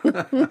made.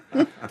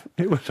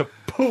 It was a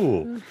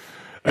pool.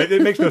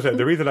 It makes no sense.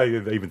 The reason I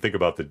even think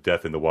about the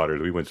death in the water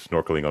is we went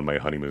snorkeling on my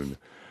honeymoon.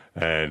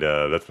 And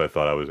that's what I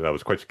thought. I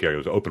was quite scared. It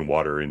was open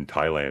water in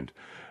Thailand.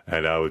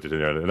 And I was just in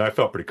there, and I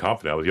felt pretty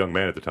confident. I was a young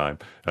man at the time.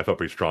 I felt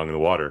pretty strong in the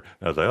water.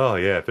 And I was like, oh,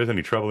 yeah, if there's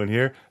any trouble in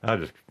here, I'll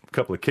just a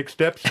couple of kick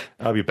steps,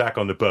 I'll be back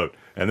on the boat.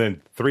 And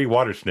then 3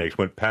 water snakes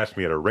went past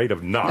me at a rate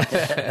of knots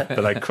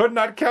that I could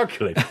not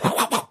calculate.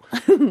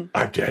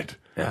 I'm dead.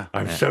 Yeah.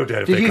 I'm so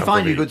dead. If Did they you come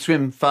find for you me. could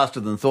swim faster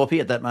than Thorpe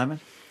at that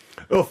moment?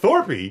 Oh,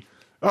 Thorpe?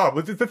 Oh,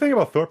 but the thing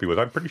about Thorpe was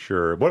I'm pretty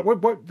sure,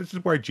 what this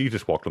is why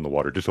Jesus walked on the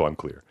water, just so I'm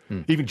clear.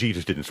 Even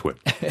Jesus didn't swim.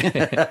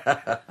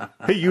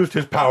 He used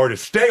his power to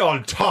stay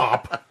on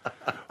top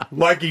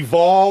like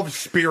evolved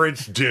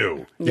spirits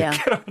do. You Yeah.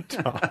 get on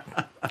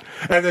top.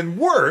 And then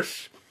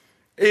worse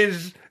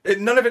is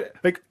none of it,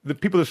 like the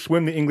people that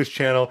swim the English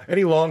Channel,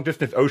 any long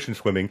distance ocean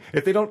swimming,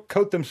 if they don't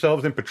coat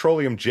themselves in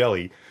petroleum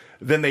jelly,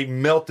 then they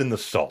melt in the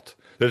salt.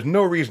 There's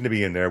no reason to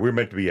be in there. We're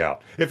meant to be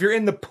out. If you're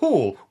in the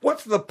pool,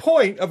 what's the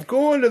point of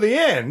going to the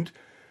end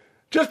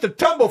just to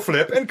tumble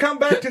flip and come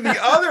back to the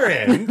other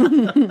end?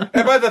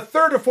 And by the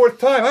 3rd or 4th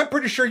time, I'm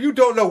pretty sure you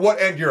don't know what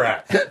end you're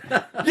at.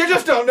 You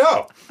just don't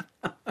know.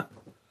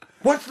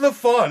 What's the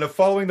fun of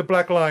following the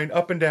black line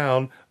up and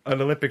down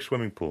an Olympic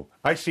swimming pool?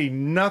 I see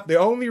not the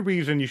only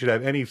reason you should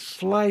have any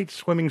slight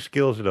swimming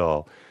skills at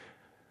all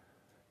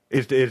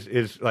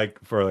is like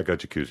for like a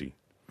jacuzzi.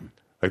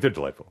 Like they're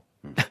delightful.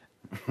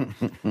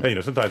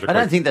 And, sometimes I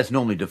don't think that's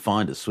normally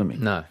defined as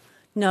swimming. No.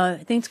 No, I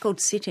think it's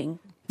called sitting.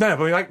 No,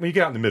 but like when you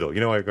get out in the middle,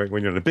 like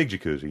when you're in a big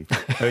jacuzzi,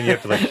 and you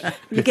have to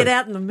You get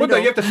out in the Well, middle.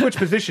 no, you have to switch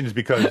positions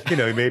because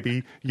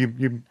maybe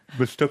you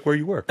mistook where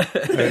you were,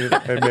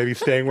 and maybe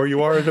staying where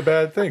you are is a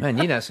bad thing. Man,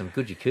 you know some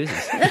good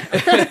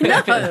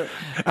jacuzzis. No.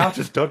 I'll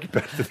just dunk you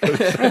back to the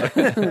other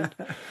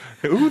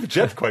side. Ooh, the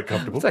jet's quite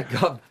comfortable. It's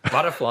that guy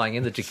butterflying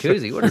in the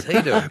jacuzzi. What is he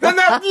doing?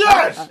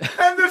 Yes,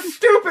 and the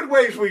stupid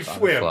ways we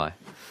swim, Butterfly.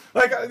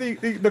 like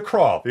the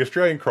crawl, the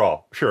Australian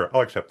crawl. Sure,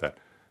 I'll accept that.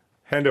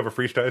 Hand over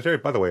freestyle. Is there?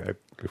 By the way,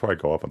 before I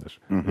go off on this,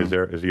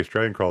 is the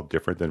Australian crawl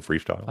different than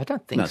freestyle? I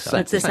don't think No, so.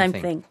 It's the same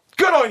thing.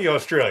 Good on you,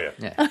 Australia.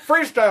 Yeah.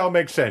 Freestyle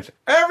makes sense.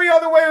 Every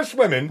other way of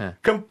swimming,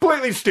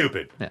 completely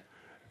stupid. Yeah.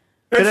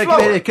 It's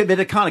slower. But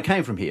it kind of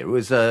came from here. It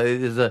was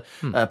there's a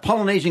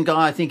Polynesian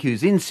guy, I think,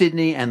 who's in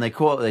Sydney, and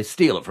they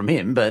steal it from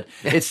him, but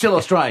it's still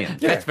Australian.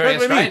 It's very That's what I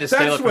mean. Australian to steal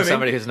That's it from swimming.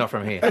 somebody who's not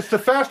from here. It's the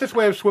fastest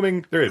way of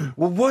swimming there is.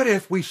 Well, what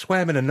if we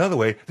swam in another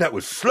way that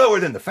was slower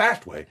than the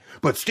fast way,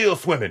 but still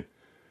swimming?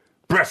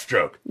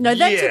 Breaststroke. No,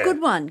 that's Yeah. a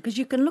good one because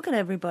you can look at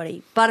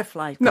everybody.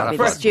 Butterfly could No, be the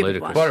butterfly's stupid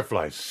ludicrous. one.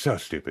 Butterfly's so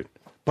stupid.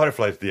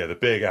 Butterfly's, the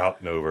big out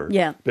and over.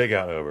 Yeah. Big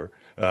out and over.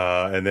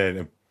 And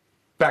then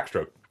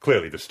backstroke,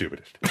 clearly the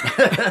stupidest.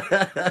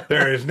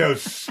 There is no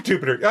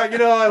stupider.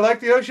 I like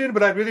the ocean,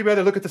 but I'd really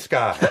rather look at the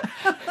sky.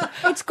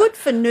 It's good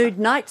for nude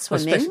night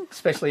swimming.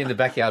 Especially in the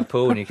backyard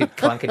pool when you keep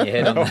clunking your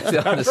head on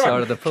the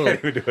side of the pool.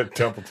 Can't even do a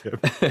tumble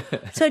tip.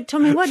 So,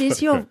 Tommy, what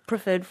is your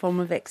preferred form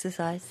of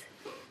exercise?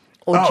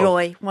 Or Oh.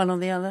 joy, one or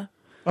the other?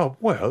 Oh,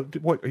 well,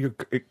 what are you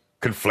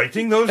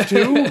conflating those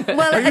two?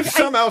 Well, are you I-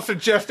 somehow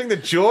suggesting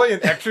that joy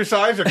and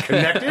exercise are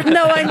connected?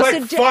 No, I'm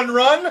like fun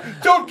run?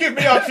 Don't give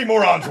me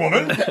oxymorons,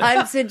 woman.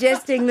 I'm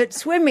suggesting that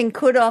swimming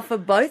could offer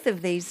both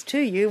of these to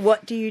you.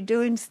 What do you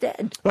do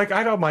instead? Like,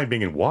 I don't mind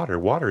being in water.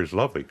 Water is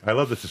lovely. I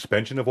love the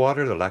suspension of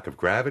water, the lack of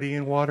gravity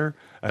in water.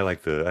 I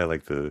like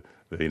the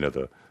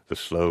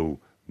slow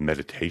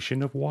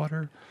meditation of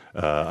water.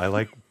 I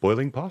like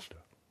boiling pasta.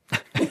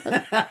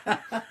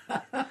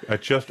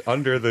 Just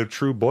under the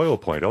true boil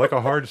point. I like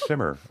a hard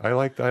simmer. I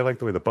like the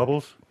way the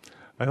bubbles.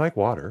 I like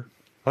water.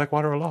 I like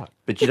water a lot.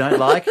 But you don't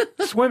like it?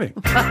 Swimming.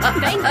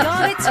 Thank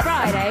God it's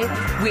Friday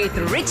with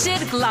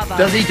Richard Glover.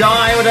 Does he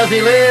die or does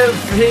he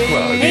live?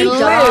 He lives.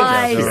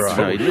 dies. That's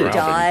all right. He Right.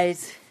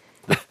 dies.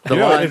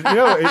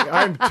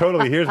 I'm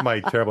totally. Here's my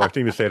terrible. I shouldn't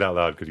even say it out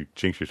loud because you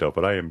jinx yourself.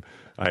 But I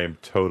am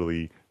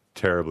totally,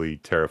 terribly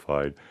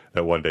terrified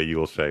that one day you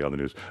will say on the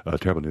news,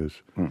 terrible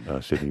news,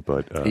 Sydney.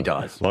 But he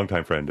dies.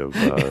 Longtime friend of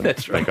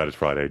Thank God It's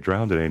Friday,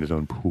 drowned today in his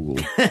own pool.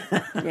 Yeah,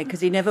 because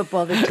he never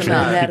bothered to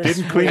learn how to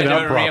Didn't clean it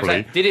up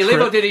properly. Did he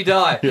live or did he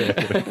die?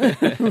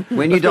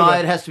 When you die,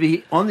 it has to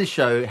be on this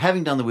show,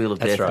 having done the Wheel of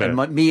That's Death, right.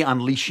 and me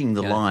unleashing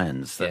the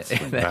lions. That's Yeah.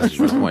 that's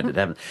the point it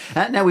happens.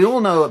 Now, we all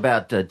know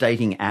about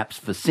dating apps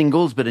for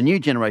singles, but a new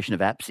generation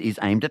of apps is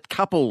aimed at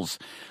couples.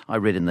 I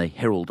read in the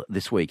Herald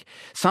this week.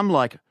 Some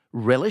like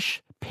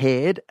Relish,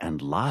 Paired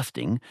and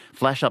Lasting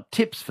flash up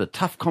tips for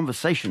tough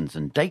conversations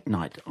and date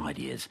night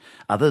ideas.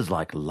 Others,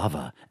 like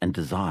Lover and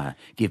Desire,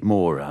 give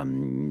more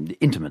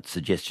intimate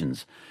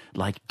suggestions,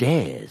 like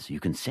dares you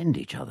can send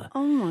each other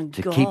to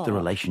keep the God.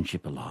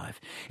 relationship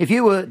alive. If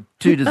you were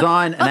to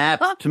design an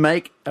app to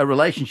make a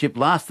relationship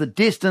last the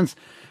distance,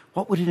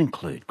 what would it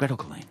include? Gretel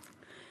Colleen.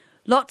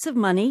 Lots of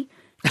money,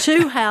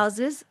 2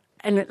 houses,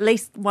 and at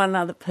least one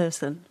other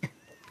person.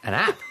 An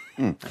app.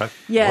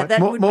 Yeah, What? that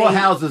More, would more be...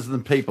 houses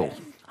than people.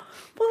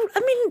 Well,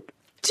 I mean,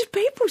 do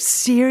people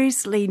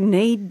seriously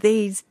need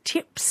these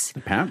tips?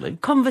 Apparently.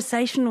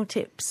 Conversational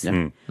tips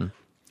Yeah.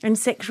 and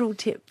sexual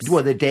tips.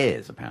 Well, they're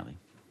dares, apparently.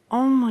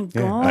 Oh, my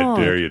God.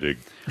 I dare you to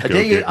I go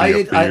dare you. get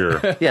me a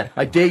beer. Yeah,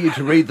 I dare you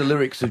to read the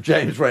lyrics of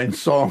James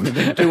Rain's song and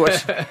then do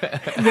it.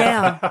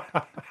 Yeah.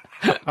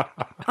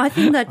 I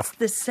think that's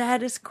the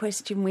saddest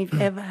question we've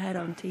ever had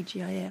on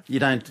TGIF. You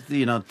don't.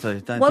 You not.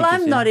 Don't. Well, think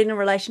I'm it's, not in a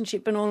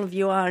relationship, and all of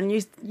you are, and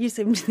you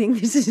seem to think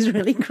this is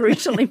really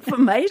crucial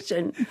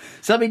information.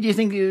 So, I mean, do you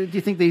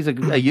think these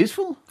are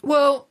useful?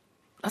 Well,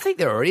 I think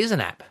there already is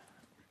an app.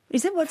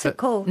 Is it what's it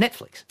called?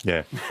 Netflix.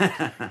 Yeah,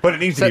 but it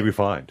needs to be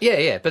refined.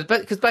 Yeah, but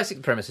because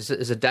basic premise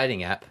is a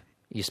dating app.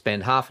 You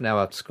spend half an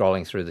hour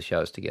scrolling through the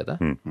shows together,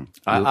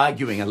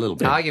 Arguing a little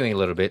bit. arguing a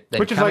little bit, then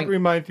Which is like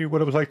reminds you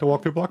what it was like to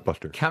walk through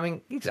Blockbuster.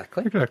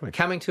 Exactly. Exactly.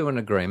 Coming to an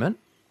agreement.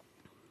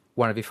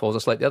 One of you falls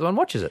asleep, the other one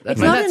watches it.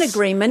 It's not an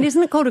agreement,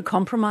 isn't it? Called a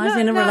compromise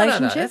in a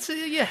relationship. No. It's,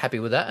 you're happy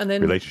with that, and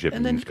then Relationship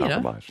and then, means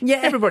compromise.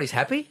 Yeah. everybody's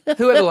happy.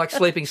 Whoever likes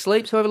sleeping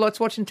sleeps. Whoever likes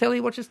watching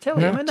telly watches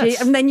telly. I mean, Gee,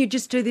 that's, and then you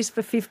just do this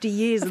for 50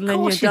 years, and then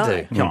you course you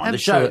die. do. Come on,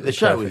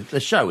 Absolutely the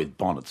show with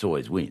bonnets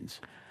always wins.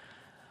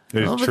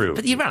 It is Well, true.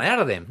 but you run out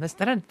of them.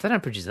 They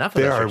don't produce enough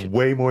of They those. are Richard.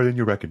 way more than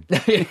you reckon.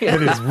 It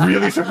is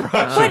really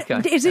surprising.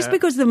 But is this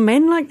because the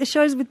men like the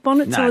shows with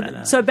bonnets? No, or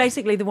no. So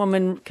basically the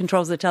woman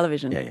controls the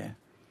television? Yeah.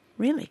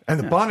 Really? And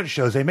the bonnet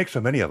shows, they make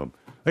so many of them.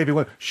 Maybe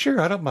one, sure,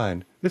 I don't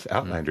mind. This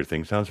Outlander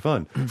thing sounds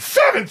fun.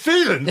 7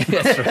 seasons!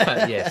 That's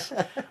right. Yes,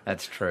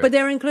 that's true. But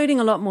they're including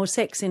a lot more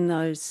sex in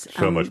those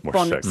So much more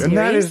bonnet sex. And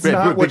that is series.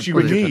 not what you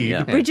would Bridgerton, need.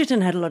 yeah.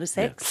 Bridgerton had a lot of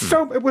sex.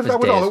 So that was all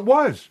dares. it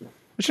was.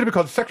 It should have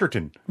been called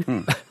Sectorton.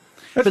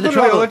 That's But the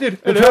literally trouble- all I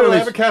did. the And trouble I is-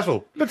 have a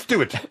castle. Let's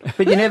do it.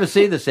 But you never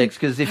see the sex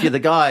because if you're the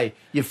guy,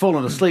 you've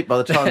fallen asleep by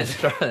the time.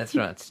 That's right. That's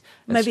right.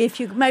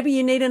 Maybe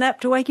you need an app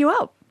to wake you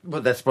up.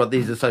 Well, that's what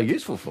these are so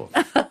useful for.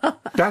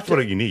 That's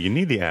what you need. You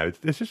need the ad.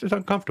 It's just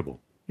uncomfortable.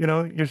 You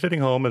know, you're sitting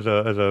home as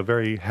a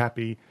very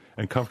happy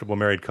and comfortable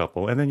married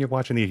couple, and then you're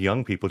watching these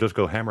young people just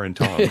go hammer and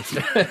tongs.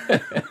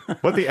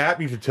 What the app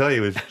needs to tell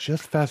you is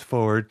just fast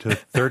forward to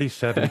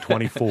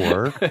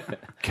 37:24.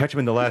 Catch them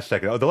in the last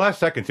second. Oh, the last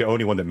second's the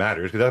only one that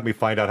matters because that's when we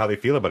find out how they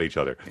feel about each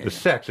other. Yeah. The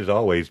sex is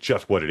always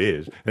just what it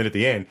is. And at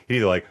the end, he's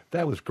either like,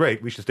 that was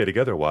great, we should stay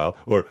together a while,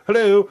 or,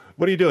 hello,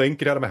 what are you doing?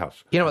 Get out of my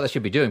house. You know what they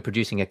should be doing?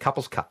 Producing a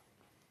couple's cut.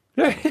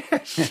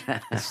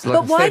 It's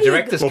But why do you-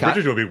 director's Well, cut.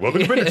 Bridgerton will be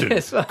welcome to Bridgerton.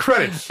 Yes.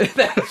 Credits.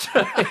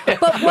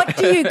 But what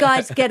do you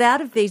guys get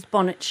out of these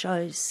bonnet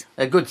shows?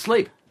 A good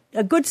sleep.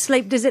 A good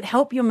sleep, does it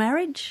help your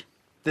marriage?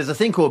 There's a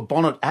thing called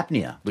bonnet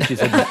apnea, which is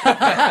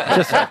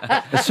just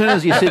as soon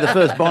as you see the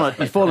first bonnet,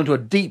 you fall into a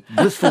deep,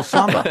 blissful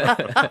slumber.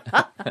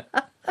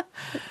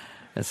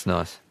 That's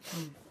nice.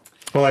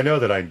 Well, I know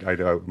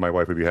that my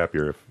wife would be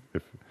happier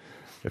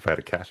if I had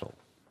a castle.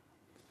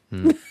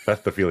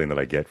 That's the feeling that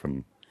I get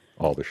from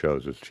all the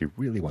shows is she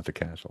really wants a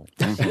castle.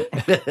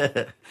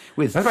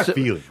 With That's my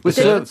feeling. With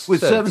Servants.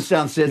 servants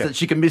downstairs that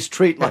she can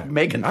mistreat like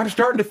Meghan. I'm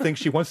starting to think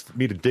she wants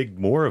me to dig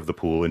more of the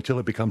pool until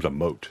it becomes a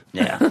moat.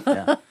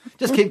 Yeah.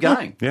 Just keep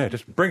going. Yeah,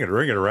 just bring it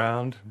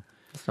around.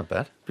 That's not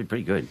bad.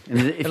 Pretty good. And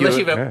if Unless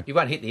you're- you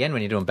won't hit the end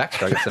when you're doing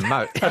backstroke. It's a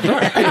moat.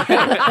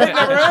 It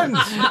never ends.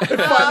 It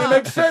finally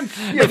makes sense.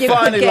 you you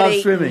finally could get love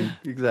eaten. swimming.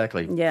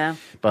 Exactly. Yeah.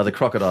 By the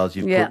crocodiles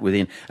you've Yeah. put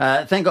within.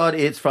 Thank God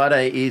It's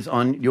Friday is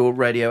on your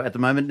radio at the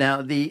moment.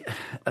 Now,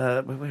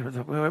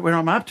 where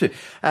am I up to?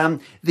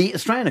 The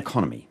Australian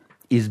economy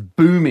is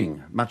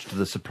booming, much to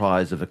the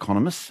surprise of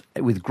economists,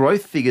 with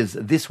growth figures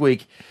this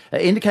week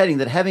indicating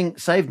that having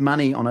saved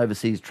money on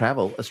overseas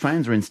travel,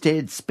 Australians are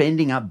instead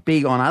spending up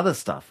big on other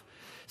stuff.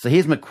 So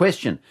here's my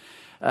question.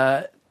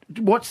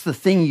 What's the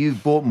thing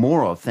you've bought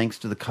more of thanks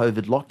to the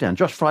COVID lockdown?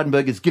 Josh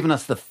Frydenberg has given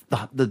us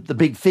the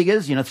big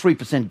figures,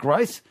 3%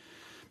 growth.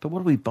 But what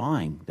are we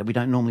buying that we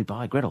don't normally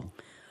buy, Gretel?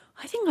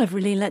 I think I've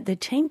really let the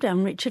team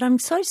down, Richard. I'm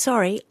so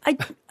sorry.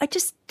 I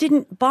just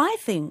didn't buy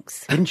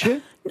things. Didn't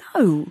you?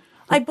 No.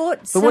 I bought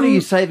But some what are you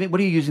saving? What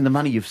are you using the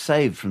money you've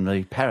saved from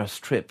the Paris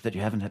trip that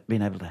you haven't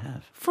been able to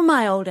have? for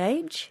my old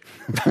age.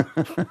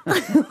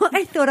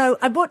 I thought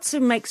I bought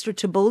some extra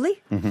tabbouleh.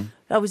 Mm-hmm.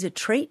 That was a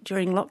treat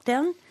during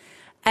lockdown.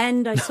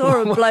 And I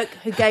saw a bloke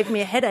who gave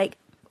me a headache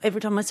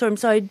every time I saw him,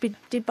 so I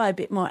did buy a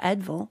bit more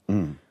Advil.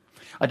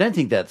 I don't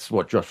think that's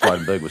what Josh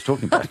Frydenberg was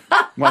talking about.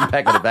 One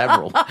packet of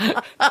Avril.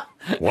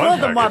 More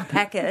than one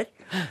packet.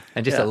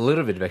 And just a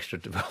little bit of extra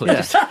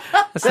Let's not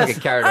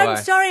get carried away. I'm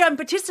sorry, I'm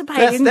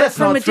participating, but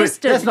from a distance.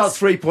 That's not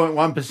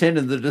 3.1%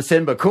 in the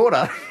December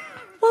quarter.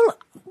 Well,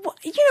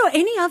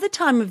 any other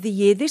time of the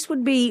year, this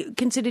would be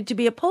considered to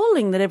be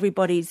appalling that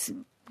everybody's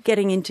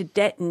getting into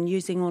debt and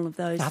using all of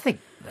those. I think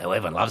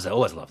everyone loves it.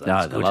 Always love that. No,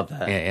 It's they good. love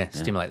that. Yeah.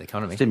 Stimulate the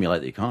economy.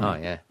 Stimulate the economy.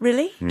 Oh, yeah.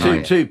 Really? Two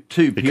The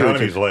periods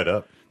economy's of, led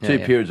up. two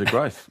Yeah. periods of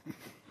growth.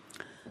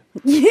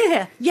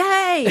 Yeah.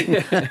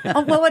 Yay.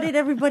 Well, what did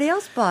everybody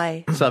else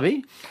buy?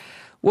 Subby?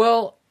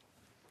 Well,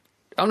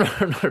 I'm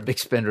not a big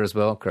spender as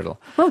well, Gretel.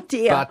 Oh,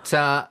 dear.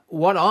 But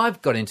what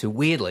I've got into,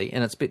 weirdly,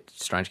 and it's a bit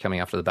strange coming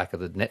after the back of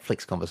the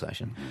Netflix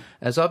conversation,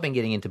 is I've been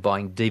getting into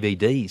buying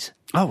DVDs,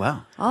 Oh,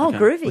 wow. Oh,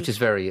 groovy. which is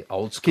very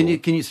old school.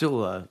 Can you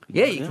still...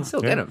 Yeah, you can still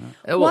get them.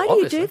 Why do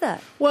you do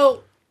that?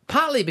 Well,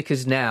 partly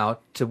because now,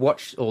 to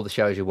watch all the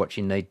shows you watch,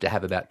 you need to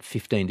have about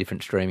 15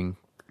 different streaming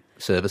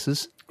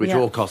services. Which Yeah.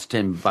 all cost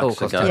 $10 All a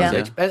cost go. tons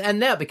Yeah. each. And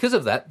now, because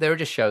of that, there are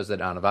just shows that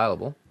aren't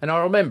available. And I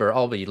remember,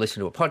 I'll be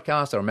listening to a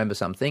podcast, I remember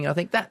something, I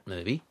think that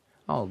movie,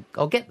 I'll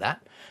get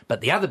that. But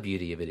the other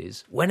beauty of it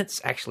is, when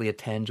it's actually a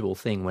tangible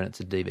thing, when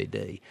it's a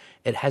DVD,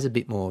 it has a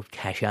bit more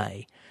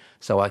cachet,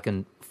 so I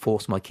can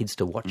force my kids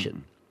to watch it.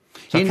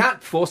 So I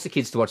can't force the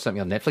kids to watch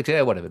something on Netflix.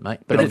 Yeah, whatever, mate.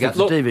 But But I'll if go, it's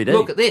a DVD.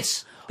 look at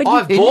this. But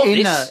I've bought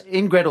In this.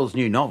 in Gretel's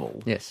new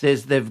novel, Yes.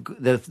 it's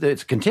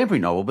a contemporary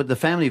novel, but the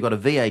family have got a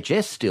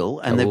VHS still,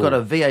 and they've got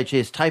a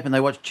VHS tape, and they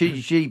watch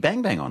Chitty Chitty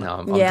Bang Bang on it. No,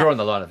 I'm Yeah. drawing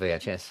the line at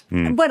VHS.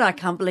 But I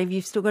can't believe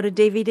you've still got a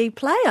DVD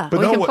player. But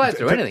Well, you can play it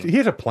through th- anything. He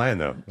has a plan,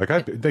 though.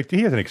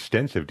 He has an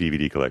extensive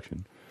DVD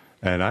collection.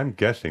 And I'm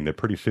guessing that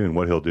pretty soon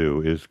what he'll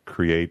do is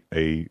create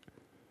a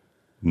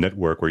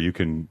network where you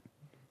can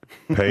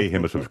pay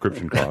him a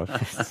subscription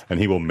cost, and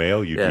he will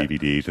mail you Yeah.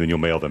 DVDs, and then you'll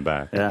mail them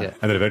back. Yeah. And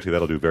then eventually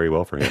that'll do very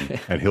well for him,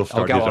 and he'll I'll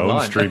start go his own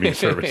online. streaming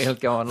service. He'll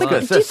go I think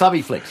online. it's a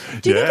Subby Flicks.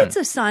 Do you Yeah. think it's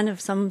a sign of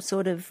some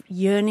sort of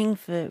yearning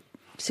for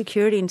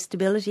security and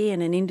stability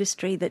in an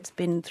industry that's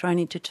been thrown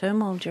into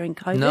turmoil during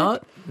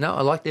COVID? No,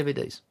 I like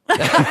DVDs.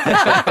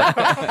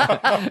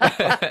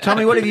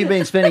 Tommy, what have you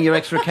been spending your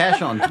extra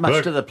cash on, much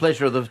Look. to the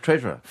pleasure of the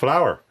treasurer?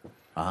 Flour.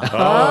 Oh,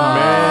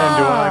 man,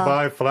 do I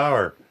buy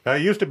flour. I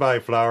used to buy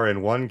flour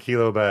in 1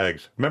 kilo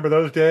bags. Remember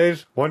those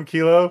days? 1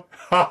 kilo?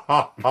 Ha,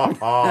 ha, ha,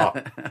 ha.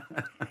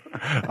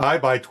 I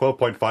buy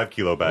 12.5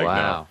 kilo bag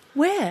Wow.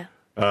 Where?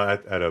 now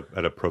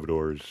at a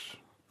provisor's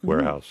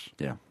warehouse.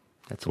 Yeah.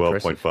 That's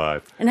impressive.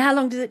 12.5. And how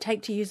long does it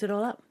take to use it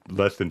all up?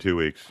 Less than 2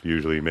 weeks,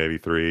 usually maybe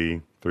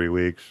three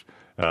weeks.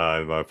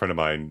 A friend of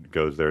mine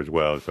goes there as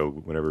well. So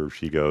whenever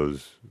she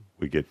goes,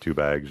 we get 2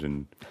 bags,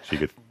 and she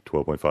gets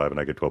 12.5, and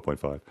I get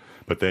 12.5.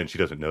 But then she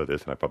doesn't know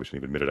this, and I probably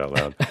shouldn't even admit it out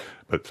loud.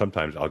 But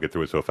sometimes I'll get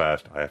through it so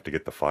fast, I have to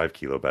get the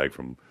 5-kilo bag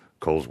from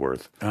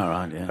Colesworth. All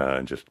right, yeah.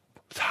 And just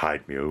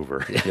hide me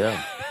over.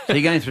 Yeah. So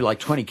you're going through like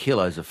 20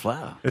 kilos of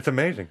flour. It's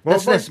amazing.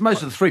 That's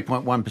most of the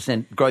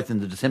 3.1% growth in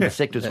the December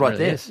sector is That right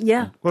really there. is.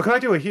 Yeah. Well, I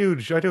do a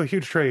huge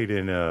trade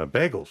in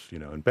bagels.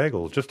 And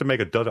bagels, just to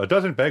make a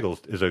dozen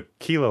bagels is a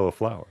kilo of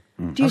flour.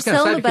 Do I you was going to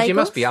sell say, the because you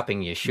must bagels? be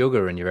upping your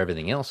sugar and your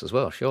everything else as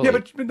well, surely. Yeah,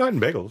 but not in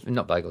bagels.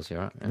 Not bagels, you're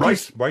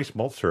right. Rice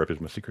malt syrup is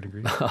my secret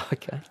ingredient.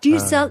 Okay. Do you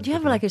sell? Do you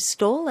have like a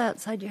stall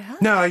outside your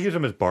house? No, I use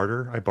them as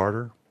barter. I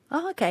barter.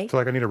 Oh, okay. So,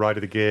 like, I need a ride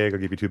to the gig. I'll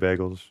give you 2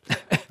 bagels.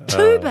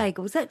 2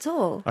 bagels. That's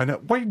all. I know.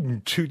 Why?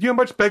 You know how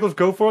much bagels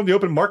go for on the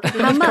open market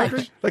in How this much?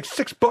 country? Like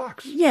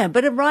 $6. Yeah,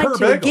 but a ride Per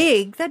to a bagel.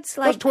 gig, that's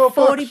like $12.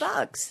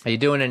 $40. Are you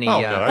doing any?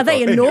 Oh, no, I Are they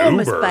thought in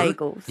enormous Uber.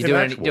 bagels? you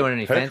in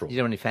doing actual petrol. you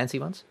doing any fancy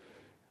ones?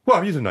 Well,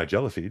 I'm using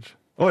Nigella seeds.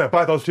 Oh, yeah,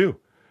 buy those too.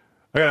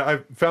 I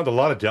found a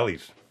lot of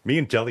delis. Me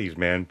and delis,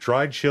 man.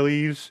 Dried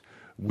chilies,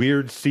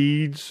 weird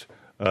seeds.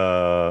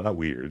 Not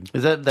weird.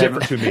 Is that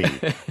different to me?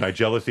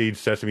 Nigella seeds,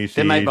 sesame seeds.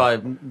 They're made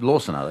by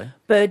Lawson, are they?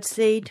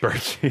 Birdseed.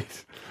 bird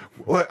seeds.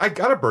 Well, I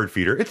got a bird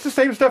feeder. It's the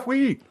same stuff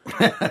we eat.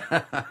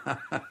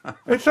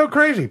 It's so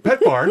crazy.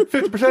 Pet Barn,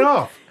 50%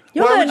 off.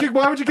 You're Why learning-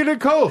 would you get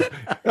it cold?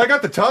 I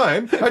got the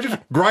time. I just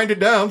grind it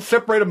down,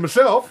 separate them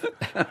myself.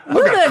 I've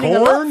You're got learning a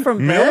lot corn,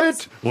 from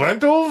millet,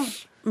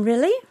 lentils.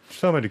 Really?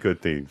 So many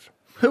good things.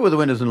 Who are the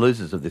winners and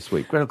losers of this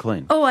week? Gretel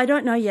Clean. Oh, I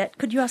don't know yet.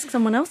 Could you ask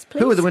someone else, please?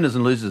 Who are the winners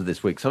and losers of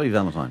this week? Zoe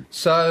Valentine.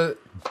 So,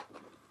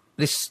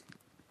 this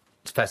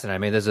is fascinating. I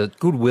mean, there's a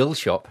Goodwill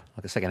shop,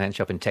 like a second-hand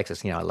shop in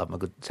Texas. You know, I love my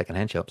good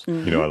second-hand shops. You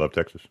know, I love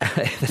Texas.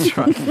 That's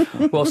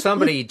right. Well,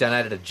 somebody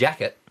donated a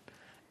jacket,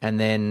 and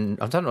then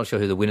I'm not sure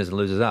who the winners and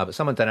losers are, but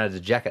someone donated a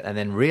jacket and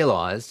then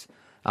realised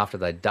after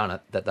they'd done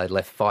it that they'd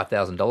left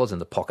 $5,000 in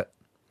the pocket.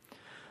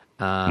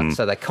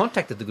 So they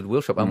contacted the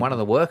Goodwill shop, and one of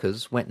the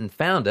workers went and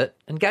found it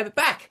and gave it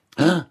back.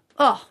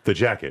 The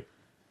jacket.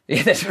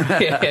 Yeah, that's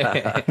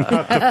right.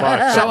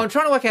 So I'm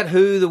trying to work out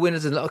who the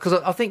winners are, because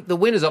I think the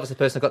winner's obviously the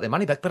person who got their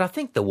money back, but I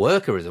think the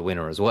worker is a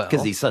winner as well.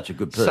 Because he's such a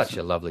good person. Such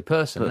a lovely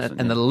person.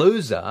 And the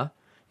loser,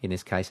 in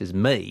this case, is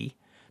me,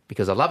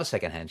 because I love a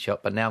second-hand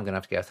shop, but now I'm going to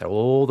have to go through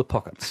all the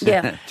pockets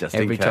Yeah. Just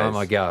in every time case.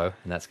 I go,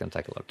 and that's going to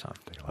take a lot of time.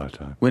 A lot of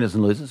time. Winners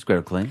and losers,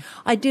 Gretel Clean.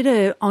 I did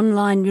a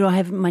online, I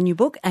have my new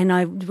book, and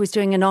I was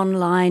doing an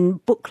online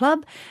book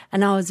club,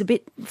 and I was a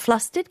bit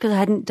flustered because I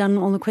hadn't done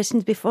all the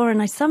questions before,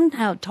 and I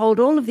somehow told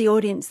all of the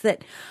audience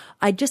that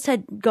I just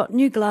had got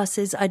new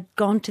glasses. I'd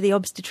gone to the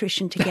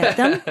obstetrician to get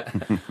them.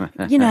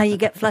 You know, you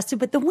get flustered.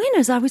 But the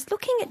winners, I was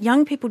looking at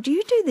young people. Do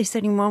you do this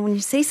anymore when you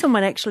see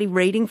someone actually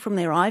reading from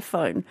their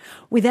iPhone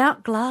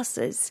without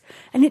glasses?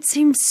 And it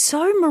seems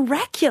so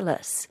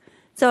miraculous.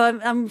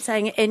 So I'm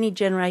saying any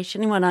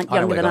generation, anyone don't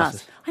younger wear than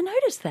glasses. us. I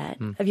noticed that.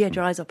 Have you had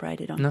your eyes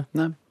operated on?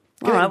 No.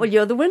 All right, well,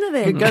 you're the winner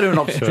then. Go to an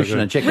obstetrician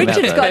and check them out.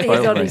 Richard's though, got by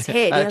his all on means. his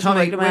head. He hasn't Tommy,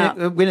 worked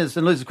them out. winners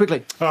and losers,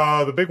 quickly.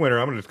 The big winner,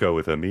 I'm going to just go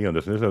with me on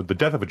this. The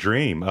death of a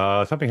dream.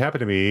 Something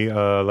happened to me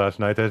last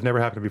night that has never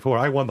happened before.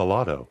 I won the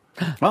lotto.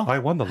 Well, I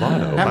won the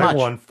lotto. How much? I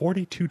won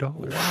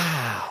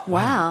 $42.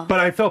 Wow. But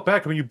I felt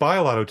bad when you buy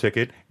a lotto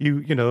ticket,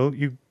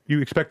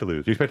 you expect to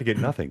lose. You expect to get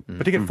nothing.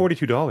 But to get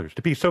 $42,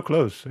 to be so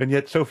close and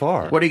yet so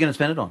far. what are you going to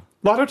spend it on?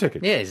 Lotto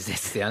tickets. Yeah,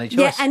 it's the only choice.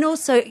 Yeah, and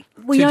also,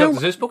 we Two know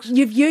Dr. Seuss books?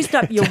 you've used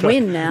up your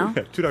win now.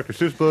 2 Dr.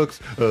 Seuss books,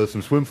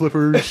 some swim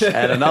flippers.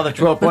 And another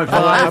 12.5.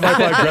 I might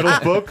buy Gretel's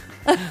book.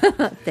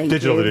 Thank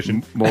Digital you.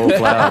 edition. More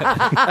flour.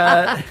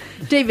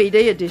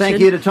 DVD edition. Thank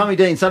you to Tommy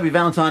Dean, Subby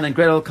Valentine and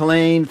Gretel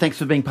Colleen. Thanks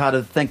for being part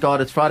of Thank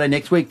God It's Friday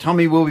next week.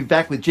 Tommy will be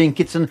back with Gene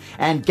Kitson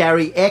and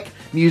Gary Eck.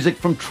 Music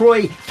from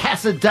Troy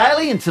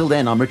Cassadaly. Until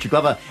then, I'm Richard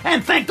Glover.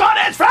 And thank God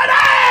it's Friday!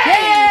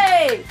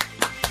 Yay!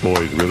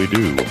 Boys really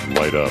do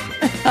light up.